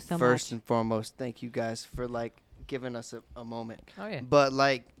that show so First much. and foremost, thank you guys for like giving us a moment. Oh yeah. But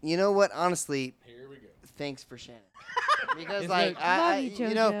like, you know what? Honestly, thanks for Shannon. Because Is like it- I, Love you,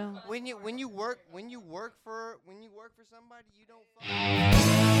 you know, Jojo. when you work for somebody, you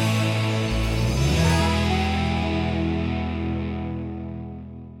don't.